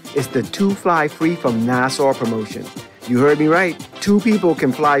miss. It's the 2 Fly Free from Nassau promotion. You heard me right. 2 people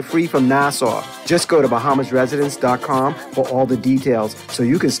can fly free from Nassau. Just go to BahamasResidence.com for all the details so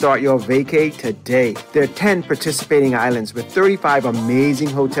you can start your vacay today. There are 10 participating islands with 35 amazing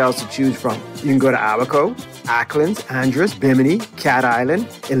hotels to choose from. You can go to Abaco, Acklands, Andros, Bimini, Cat Island,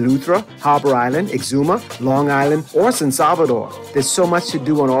 Eleuthera, Harbor Island, Exuma, Long Island, or San Salvador. There's so much to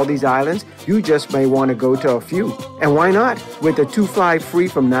do on all these islands, you just may want to go to a few. And why not? With the 2 Fly Free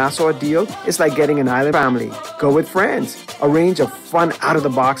from Nassau deal, it's like getting an island family. Go with friends. Arrange a fun,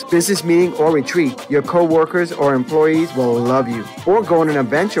 out-of-the-box business meeting or retreat. Your co-workers or employees will love you. Or go on an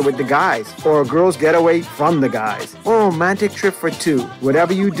adventure with the guys, or a girl's getaway from the guys, or a romantic trip for 2.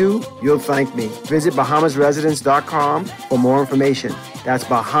 Whatever you do, you'll thank me. Visit BahamasResidence.com for more information. That's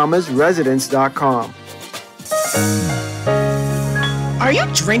BahamasResidence.com. Are you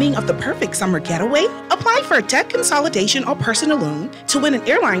dreaming of the perfect summer getaway? Apply for a debt consolidation or personal loan to win an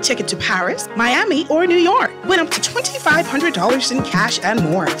airline ticket to Paris, Miami, or New York. Win up to $2,500 in cash and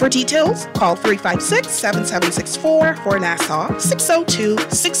more. For details, call 356-7764 for Nassau,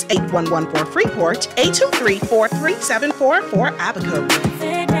 602-6811 for Freeport, 823-4374 for Abaco.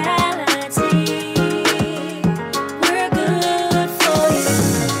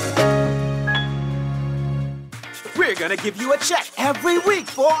 We're gonna give you a check every week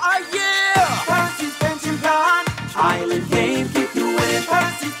for a year. Percy's Pension Plan, Island Game, keep you winning.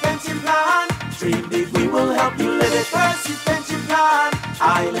 Percy's Pension Plan, dream big, we will help you live it. Percy's Pension Plan,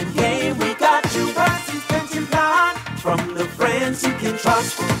 Island Game, we got you. Percy's Pension Plan, from the friends you can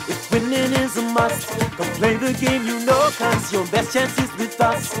trust. If winning is a must, come play the game you know, cause your best chance is with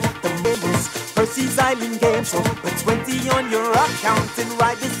us. The name is Percy's Island Game, so put 20 on your account and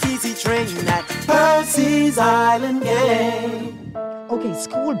ride this easy train at Percy's Island Game. Okay,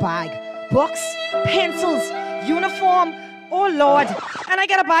 school bag, books, pencils, uniform. Oh, Lord. And I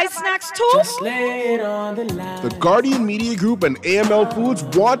gotta buy snacks too? Just lay it on the line. The Guardian Media Group and AML Foods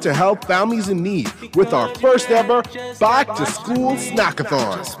want to help families in need with our first ever Back to School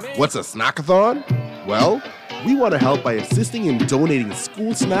Snackathon. What's a snackathon? Well, We want to help by assisting in donating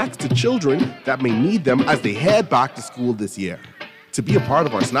school snacks to children that may need them as they head back to school this year. To be a part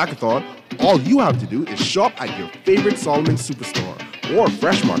of our snackathon, all you have to do is shop at your favorite Solomon Superstore or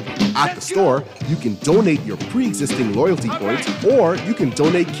Fresh Market. At the store, you can donate your pre-existing loyalty points, or you can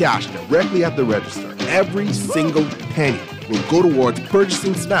donate cash directly at the register. Every single penny will go towards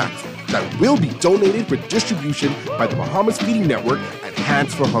purchasing snacks that will be donated for distribution by the Bahamas Feeding Network and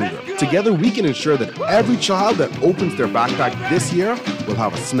Hands for Hunger. Together, we can ensure that every child that opens their backpack this year will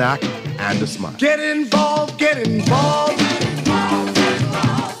have a snack and a smile. Get involved, get involved.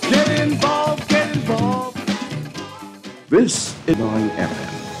 Get involved, get involved. This is 9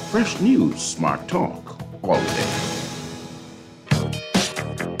 FM. Fresh news, smart talk, all day.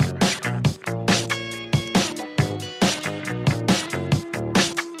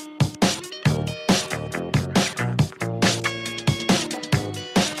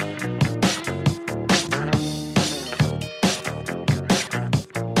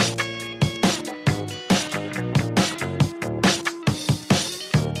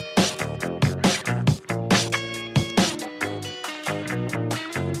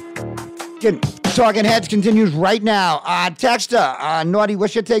 Talking Heads continues right now. Texter, Naughty,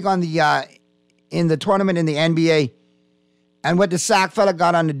 what's your take on the in the tournament in the NBA and what the Sack fella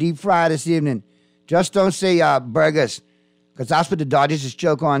got on the deep fry this evening? Just don't say burgers, because that's what the Dodgers is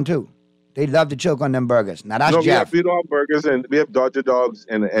choke on too. They love to choke on them burgers. Now that's Jeff. We don't have burgers, and we have Dodger dogs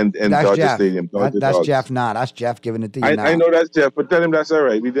and Dodger Jeff. Stadium. That's dogs. Jeff. Nah, that's Jeff giving it to you now. I know that's Jeff, but tell him that's all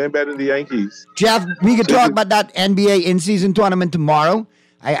right. We did better than the Yankees. Jeff, we can talk about that NBA in-season tournament tomorrow.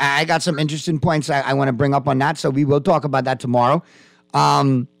 I got some interesting points I want to bring up on that, so we will talk about that tomorrow.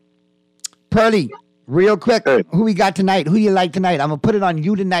 Pearly, real quick, who we got tonight? Who you like tonight? I'm going to put it on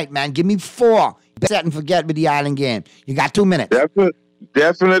you tonight, man. Give me 4. Set and forget with the Island game. You got 2 minutes.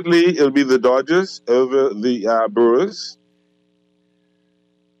 Definitely, it'll be the Dodgers over the Brewers.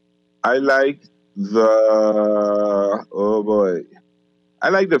 I like the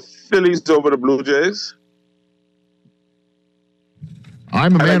Phillies over the Blue Jays. I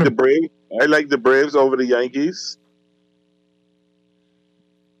like the Braves over the Yankees.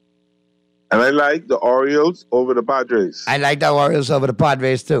 And I like the Orioles over the Padres. I like the Orioles over the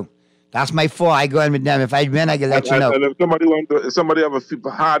Padres, too. That's my 4. I go in with them. If I win, I can let you know. And if somebody have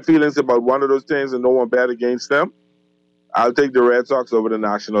hard feelings about one of those things and no one bet against them, I'll take the Red Sox over the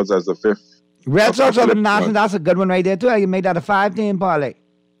Nationals as the 5th. Red Sox over the Nationals, that's a good one right there, too. I can make that a 5-team parlay.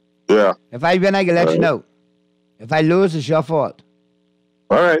 Yeah. If I win, I can let you know. If I lose, it's your fault.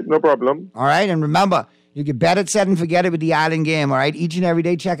 All right, no problem. All right, and remember, you can bet it, set, and forget it with the Island Game, all right? Each and every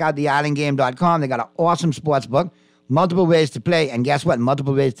day, check out theislandgame.com. They got an awesome sports book, multiple ways to play, and guess what?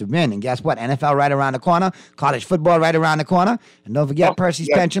 Multiple ways to win. And guess what? NFL right around the corner, college football right around the corner, and don't forget, Percy's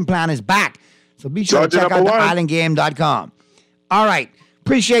pension plan is back. So be sure to check out theislandgame.com. All right,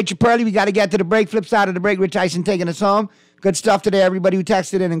 appreciate you, Pearly. We got to get to the break. Flip side of the break, Rich Eisen taking us home. Good stuff today, everybody who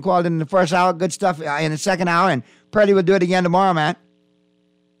texted in and called in the first hour. Good stuff in the second hour, and Pearly will do it again tomorrow, man.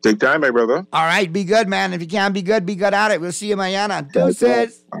 Take time, my brother. All right, be good, man. If you can't be good at it. We'll see you mañana.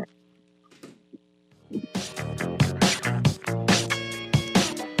 Deuces.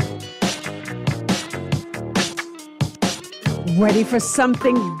 Ready for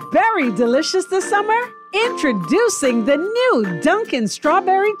something very delicious this summer? Introducing the new Dunkin'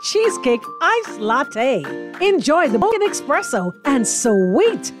 Strawberry Cheesecake Ice Latte. Enjoy the Dunkin' Espresso and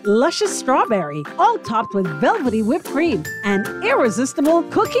sweet, luscious strawberry, all topped with velvety whipped cream and irresistible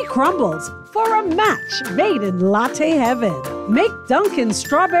cookie crumbles for a match made in latte heaven. Make Dunkin'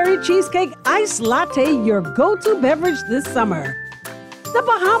 Strawberry Cheesecake Ice Latte your go-to beverage this summer. The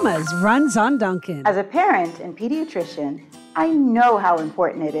Bahamas runs on Dunkin'. As a parent and pediatrician, I know how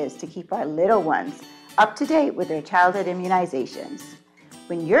important it is to keep our little ones up to date with their childhood immunizations.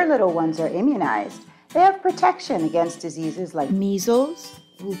 When your little ones are immunized, they have protection against diseases like measles,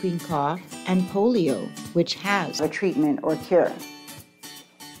 whooping cough, and polio, which has a treatment or cure.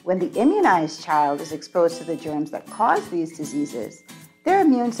 When the immunized child is exposed to the germs that cause these diseases, their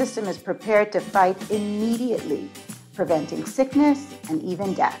immune system is prepared to fight immediately, preventing sickness and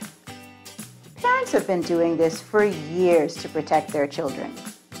even death. Parents have been doing this for years to protect their children.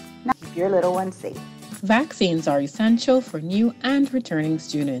 Now keep your little ones safe. Vaccines are essential for new and returning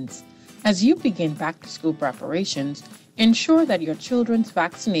students. As you begin back-to-school preparations, ensure that your children's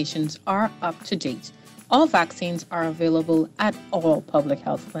vaccinations are up to date. All vaccines are available at all public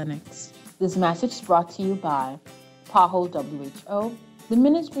health clinics. This message is brought to you by PAHO WHO, the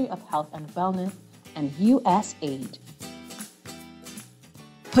Ministry of Health and Wellness, and USAID.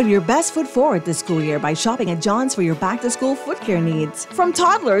 Put your best foot forward this school year by shopping at John's for your back-to-school foot care needs. From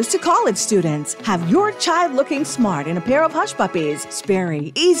toddlers to college students, have your child looking smart in a pair of Hush Puppies,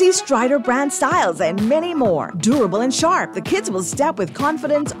 Sperry, Easy Strider brand styles, and many more. Durable and sharp, the kids will step with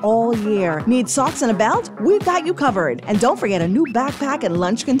confidence all year. Need socks and a belt? We've got you covered. And don't forget a new backpack and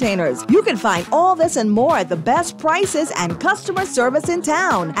lunch containers. You can find all this and more at the best prices and customer service in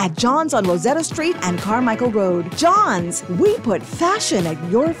town at John's on Rosetta Street and Carmichael Road. John's, we put fashion at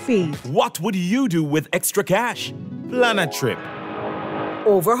your feet. What would you do with extra cash? Plan a trip.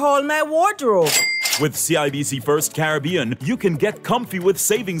 Overhaul my wardrobe. With CIBC First Caribbean, you can get comfy with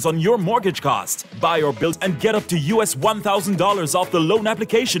savings on your mortgage cost. Buy or build and get up to US $1,000 off the loan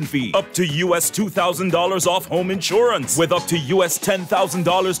application fee. Up to US $2,000 off home insurance. With up to US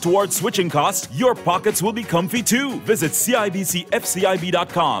 $10,000 towards switching costs, your pockets will be comfy too. Visit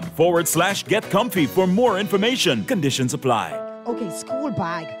CIBCFCIB.com/get comfy for more information. Conditions apply. Okay, school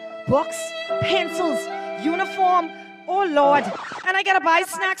bag, books, pencils, uniform. Oh, Lord. And I gotta buy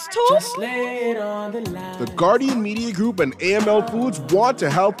snacks too? Just lay it on the line. The Guardian Media Group and AML Foods want to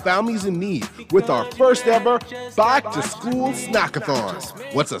help families in need with our first ever Back to School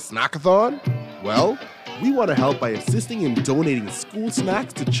Snackathon. What's a snackathon? Well, we want to help by assisting in donating school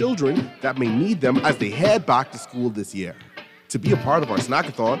snacks to children that may need them as they head back to school this year. To be a part of our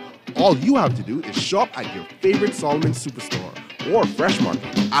snackathon, all you have to do is shop at your favorite Solomon Superstore or Fresh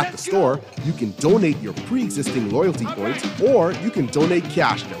Market. At the store, you can donate your pre-existing loyalty points, or you can donate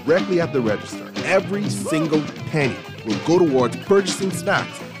cash directly at the register. Every single penny will go towards purchasing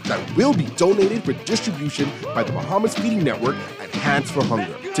snacks that will be donated for distribution by the Bahamas Feeding Network and Hands for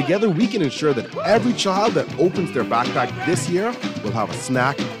Hunger. Together, we can ensure that every child that opens their backpack this year will have a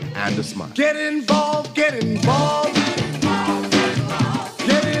snack and a smile. Get involved, get involved.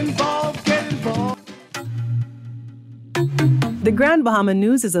 Get involved, get involved. The Grand Bahama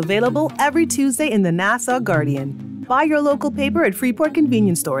News is available every Tuesday in the Nassau Guardian. Buy your local paper at Freeport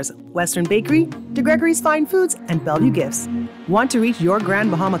convenience stores, Western Bakery, De Gregory's Fine Foods, and Bellevue Gifts. Want to reach your Grand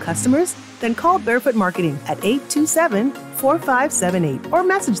Bahama customers? Then call Barefoot Marketing at 827-4578 or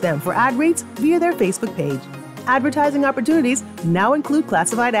message them for ad rates via their Facebook page. Advertising opportunities now include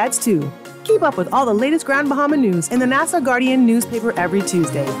classified ads too. Keep up with all the latest Grand Bahama news in the Nassau Guardian newspaper every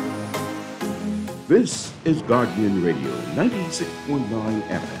Tuesday. This is Guardian Radio 96.9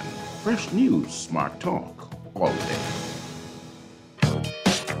 FM. Fresh news, smart talk, all day.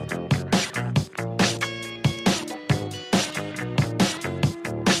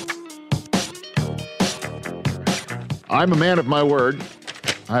 I'm a man of my word.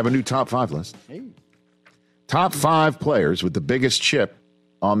 I have a new top 5 list. Hey. Top 5 players with the biggest chip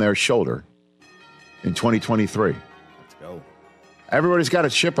on their shoulder in 2023. Let's go. Everybody's got a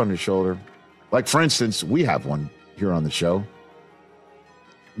chip on their shoulder. Like, for instance, we have one here on the show.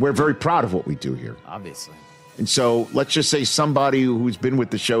 We're very proud of what we do here. Obviously. And so let's just say somebody who's been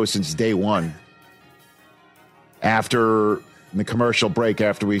with the show since day one, after the commercial break,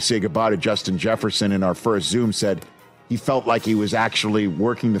 after we say goodbye to Justin Jefferson in our first Zoom, said he felt like he was actually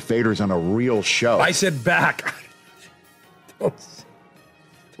working the faders on a real show. I said back.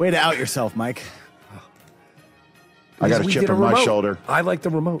 Way to out yourself, Mike. I got a chip on my shoulder. I like the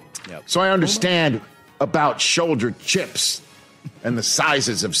remote. Yep. So I understand about shoulder chips and the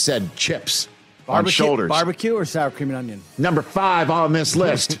sizes of said chips on shoulders. Barbecue or sour cream and onion? Number 5 on this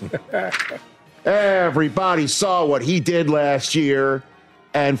list. Everybody saw what he did last year.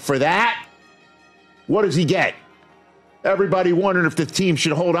 And for that, what does he get? Everybody wondering if the team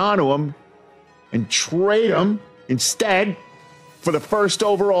should hold on to him and trade him instead for the first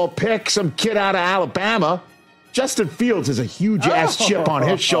overall pick, some kid out of Alabama. Justin Fields has a huge-ass chip on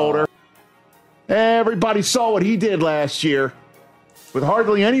his shoulder. Everybody saw what he did last year with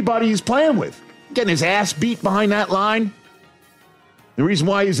hardly anybody he's playing with. Getting his ass beat behind that line. The reason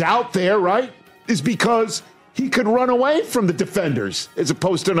why he's out there, right, is because he could run away from the defenders as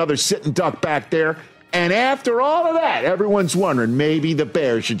opposed to another sitting duck back there. And after all of that, everyone's wondering maybe the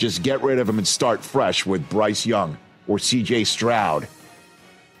Bears should just get rid of him and start fresh with Bryce Young or C.J. Stroud,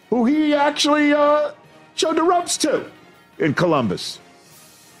 who he actually showed the ropes to in Columbus.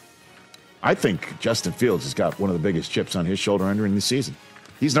 I think Justin Fields has got one of the biggest chips on his shoulder entering the season.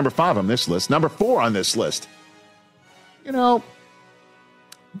 He's number 5 on this list. Number 4 on this list. You know,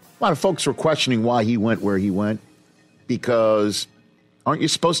 a lot of folks were questioning why he went where he went, because aren't you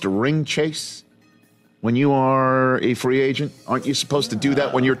supposed to ring chase when you are a free agent? Aren't you supposed to do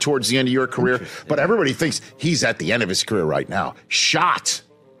that when you're towards the end of your career? But everybody thinks he's at the end of his career right now. Shot.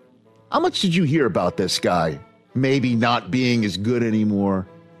 How much did you hear about this guy maybe not being as good anymore?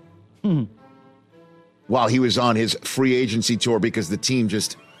 while he was on his free agency tour because the team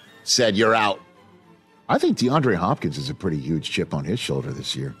just said, you're out. I think DeAndre Hopkins is a pretty huge chip on his shoulder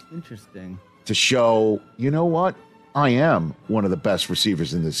this year. Interesting. To show, you know what? I am one of the best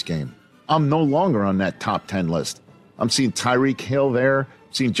receivers in this game. I'm no longer on that top 10 list. I'm seeing Tyreek Hill there,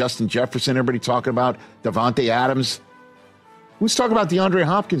 seeing Justin Jefferson, everybody talking about Devontae Adams. Who's talking about DeAndre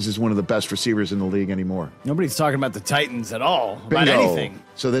Hopkins as one of the best receivers in the league anymore? Nobody's talking about the Titans at all, about Bingo. anything.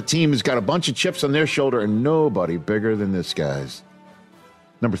 So the team has got a bunch of chips on their shoulder and nobody bigger than this guy's.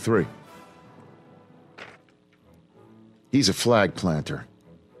 Number 3. He's a flag planter.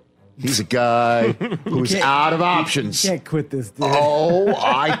 He's a guy who's out of options. You can't quit this, dude. Oh,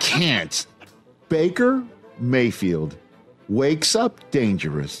 I can't. Baker Mayfield wakes up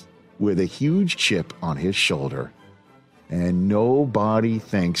dangerous with a huge chip on his shoulder. And nobody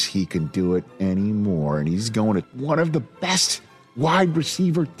thinks he can do it anymore. And he's going to one of the best wide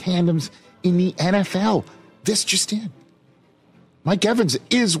receiver tandems in the NFL. This just in. Mike Evans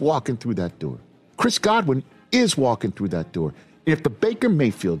is walking through that door. Chris Godwin is walking through that door. If the Baker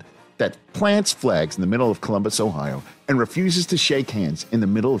Mayfield that plants flags in the middle of Columbus, Ohio, and refuses to shake hands in the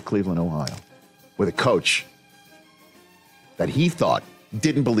middle of Cleveland, Ohio, with a coach that he thought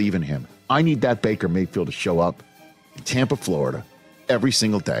didn't believe in him, I need that Baker Mayfield to show up in Tampa, Florida, every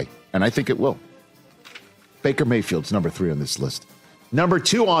single day, and I think it will. Baker Mayfield's number 3 on this list. Number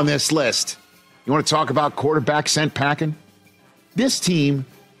 2 on this list. You want to talk about quarterback sent packing? This team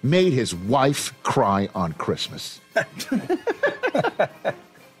made his wife cry on Christmas.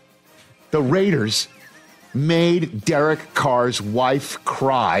 The Raiders made Derek Carr's wife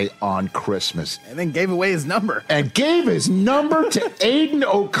cry on Christmas. And then gave away his number. And gave his number to Aiden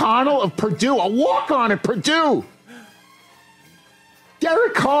O'Connell of Purdue, a walk-on at Purdue.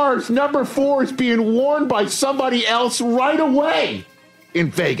 Derek Carr's number 4 is being worn by somebody else right away in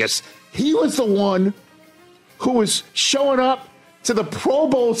Vegas. He was the one who was showing up to the Pro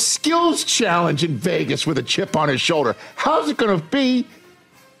Bowl Skills Challenge in Vegas with a chip on his shoulder. How's it going to be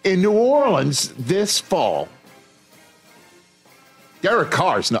in New Orleans this fall? Derek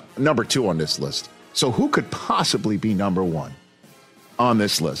Carr's number 2 on this list. So who could possibly be number 1 on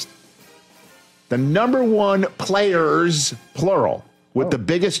this list? The number 1 players, plural, with the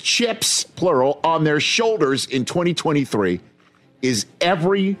biggest chips, plural, on their shoulders in 2023 is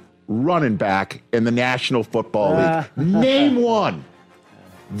every running back in the National Football League. Name one.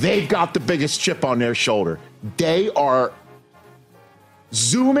 They've got the biggest chip on their shoulder. They are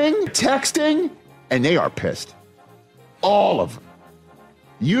Zooming, texting, and they are pissed. All of them.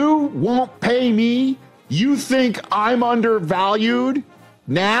 You won't pay me? You think I'm undervalued?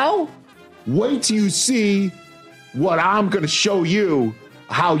 Now? Wait till you see what I'm going to show you,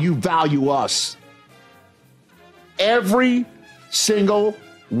 how you value us. Every single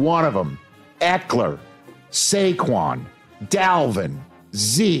one of them. Eckler, Saquon, Dalvin,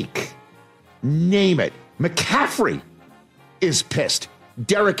 Zeke, name it. McCaffrey is pissed.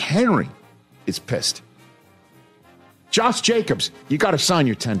 Derrick Henry is pissed. Josh Jacobs, you got to sign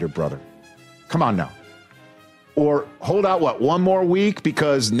your tender, brother. Come on now. Or hold out, one more week,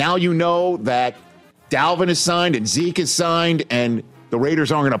 because now you know that Dalvin is signed and Zeke is signed and the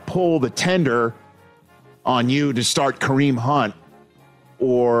Raiders aren't going to pull the tender on you to start Kareem Hunt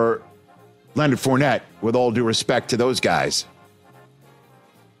or Leonard Fournette, with all due respect to those guys.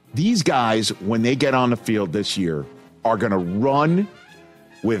 These guys, when they get on the field this year, are going to run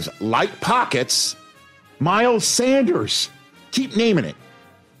with light pockets. Miles Sanders, keep naming it.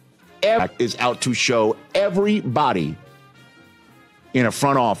 Is out to show everybody in a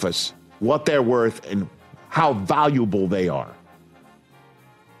front office what they're worth and how valuable they are.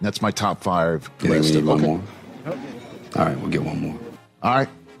 That's my top 5 list. We need one more. All right, we'll get one more. All right.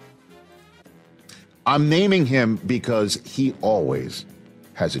 I'm naming him because he always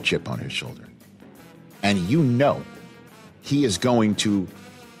has a chip on his shoulder. And you know he is going to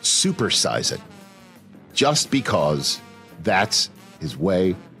supersize it just because that's his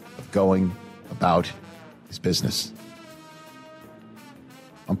way of going about his business.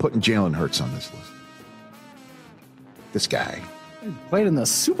 I'm putting Jalen Hurts on this list. This guy. He played in the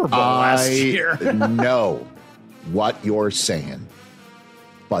Super Bowl last year. I know what you're saying,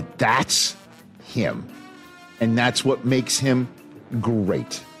 but that's him. And that's what makes him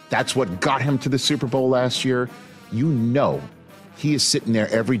great. That's what got him to the Super Bowl last year. You know he is sitting there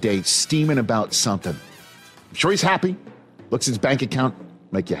every day steaming about something. I'm sure he's happy. Looks at his bank account,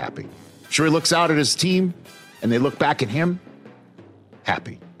 make you happy. I'm sure he looks out at his team and they look back at him,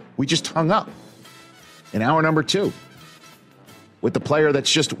 happy. We just hung up in hour number 2 with the player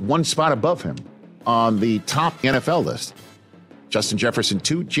that's just one spot above him on the top NFL list. Justin Jefferson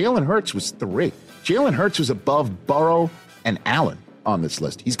 2, Jalen Hurts was 3. Jalen Hurts was above Burrow and Allen on this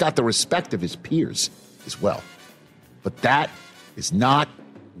list. He's got the respect of his peers as well. But that is not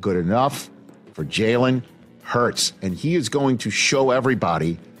good enough for Jalen Hurts. And he is going to show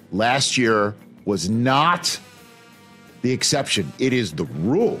everybody last year was not the exception. It is the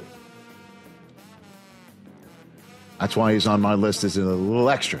rule. That's why he's on my list as a little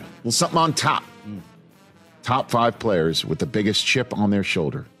extra. A little something on top. Top 5 players with the biggest chip on their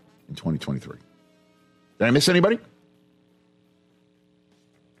shoulder in 2023. Did I miss anybody?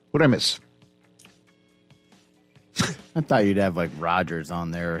 What did I miss? I thought you'd have like Rodgers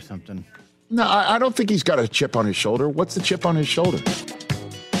on there or something. No, I don't think he's got a chip on his shoulder. What's the chip on his shoulder?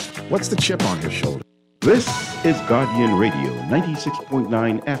 What's the chip on his shoulder? This is Guardian Radio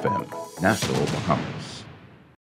 96.9 FM, Nassau, Bahamas.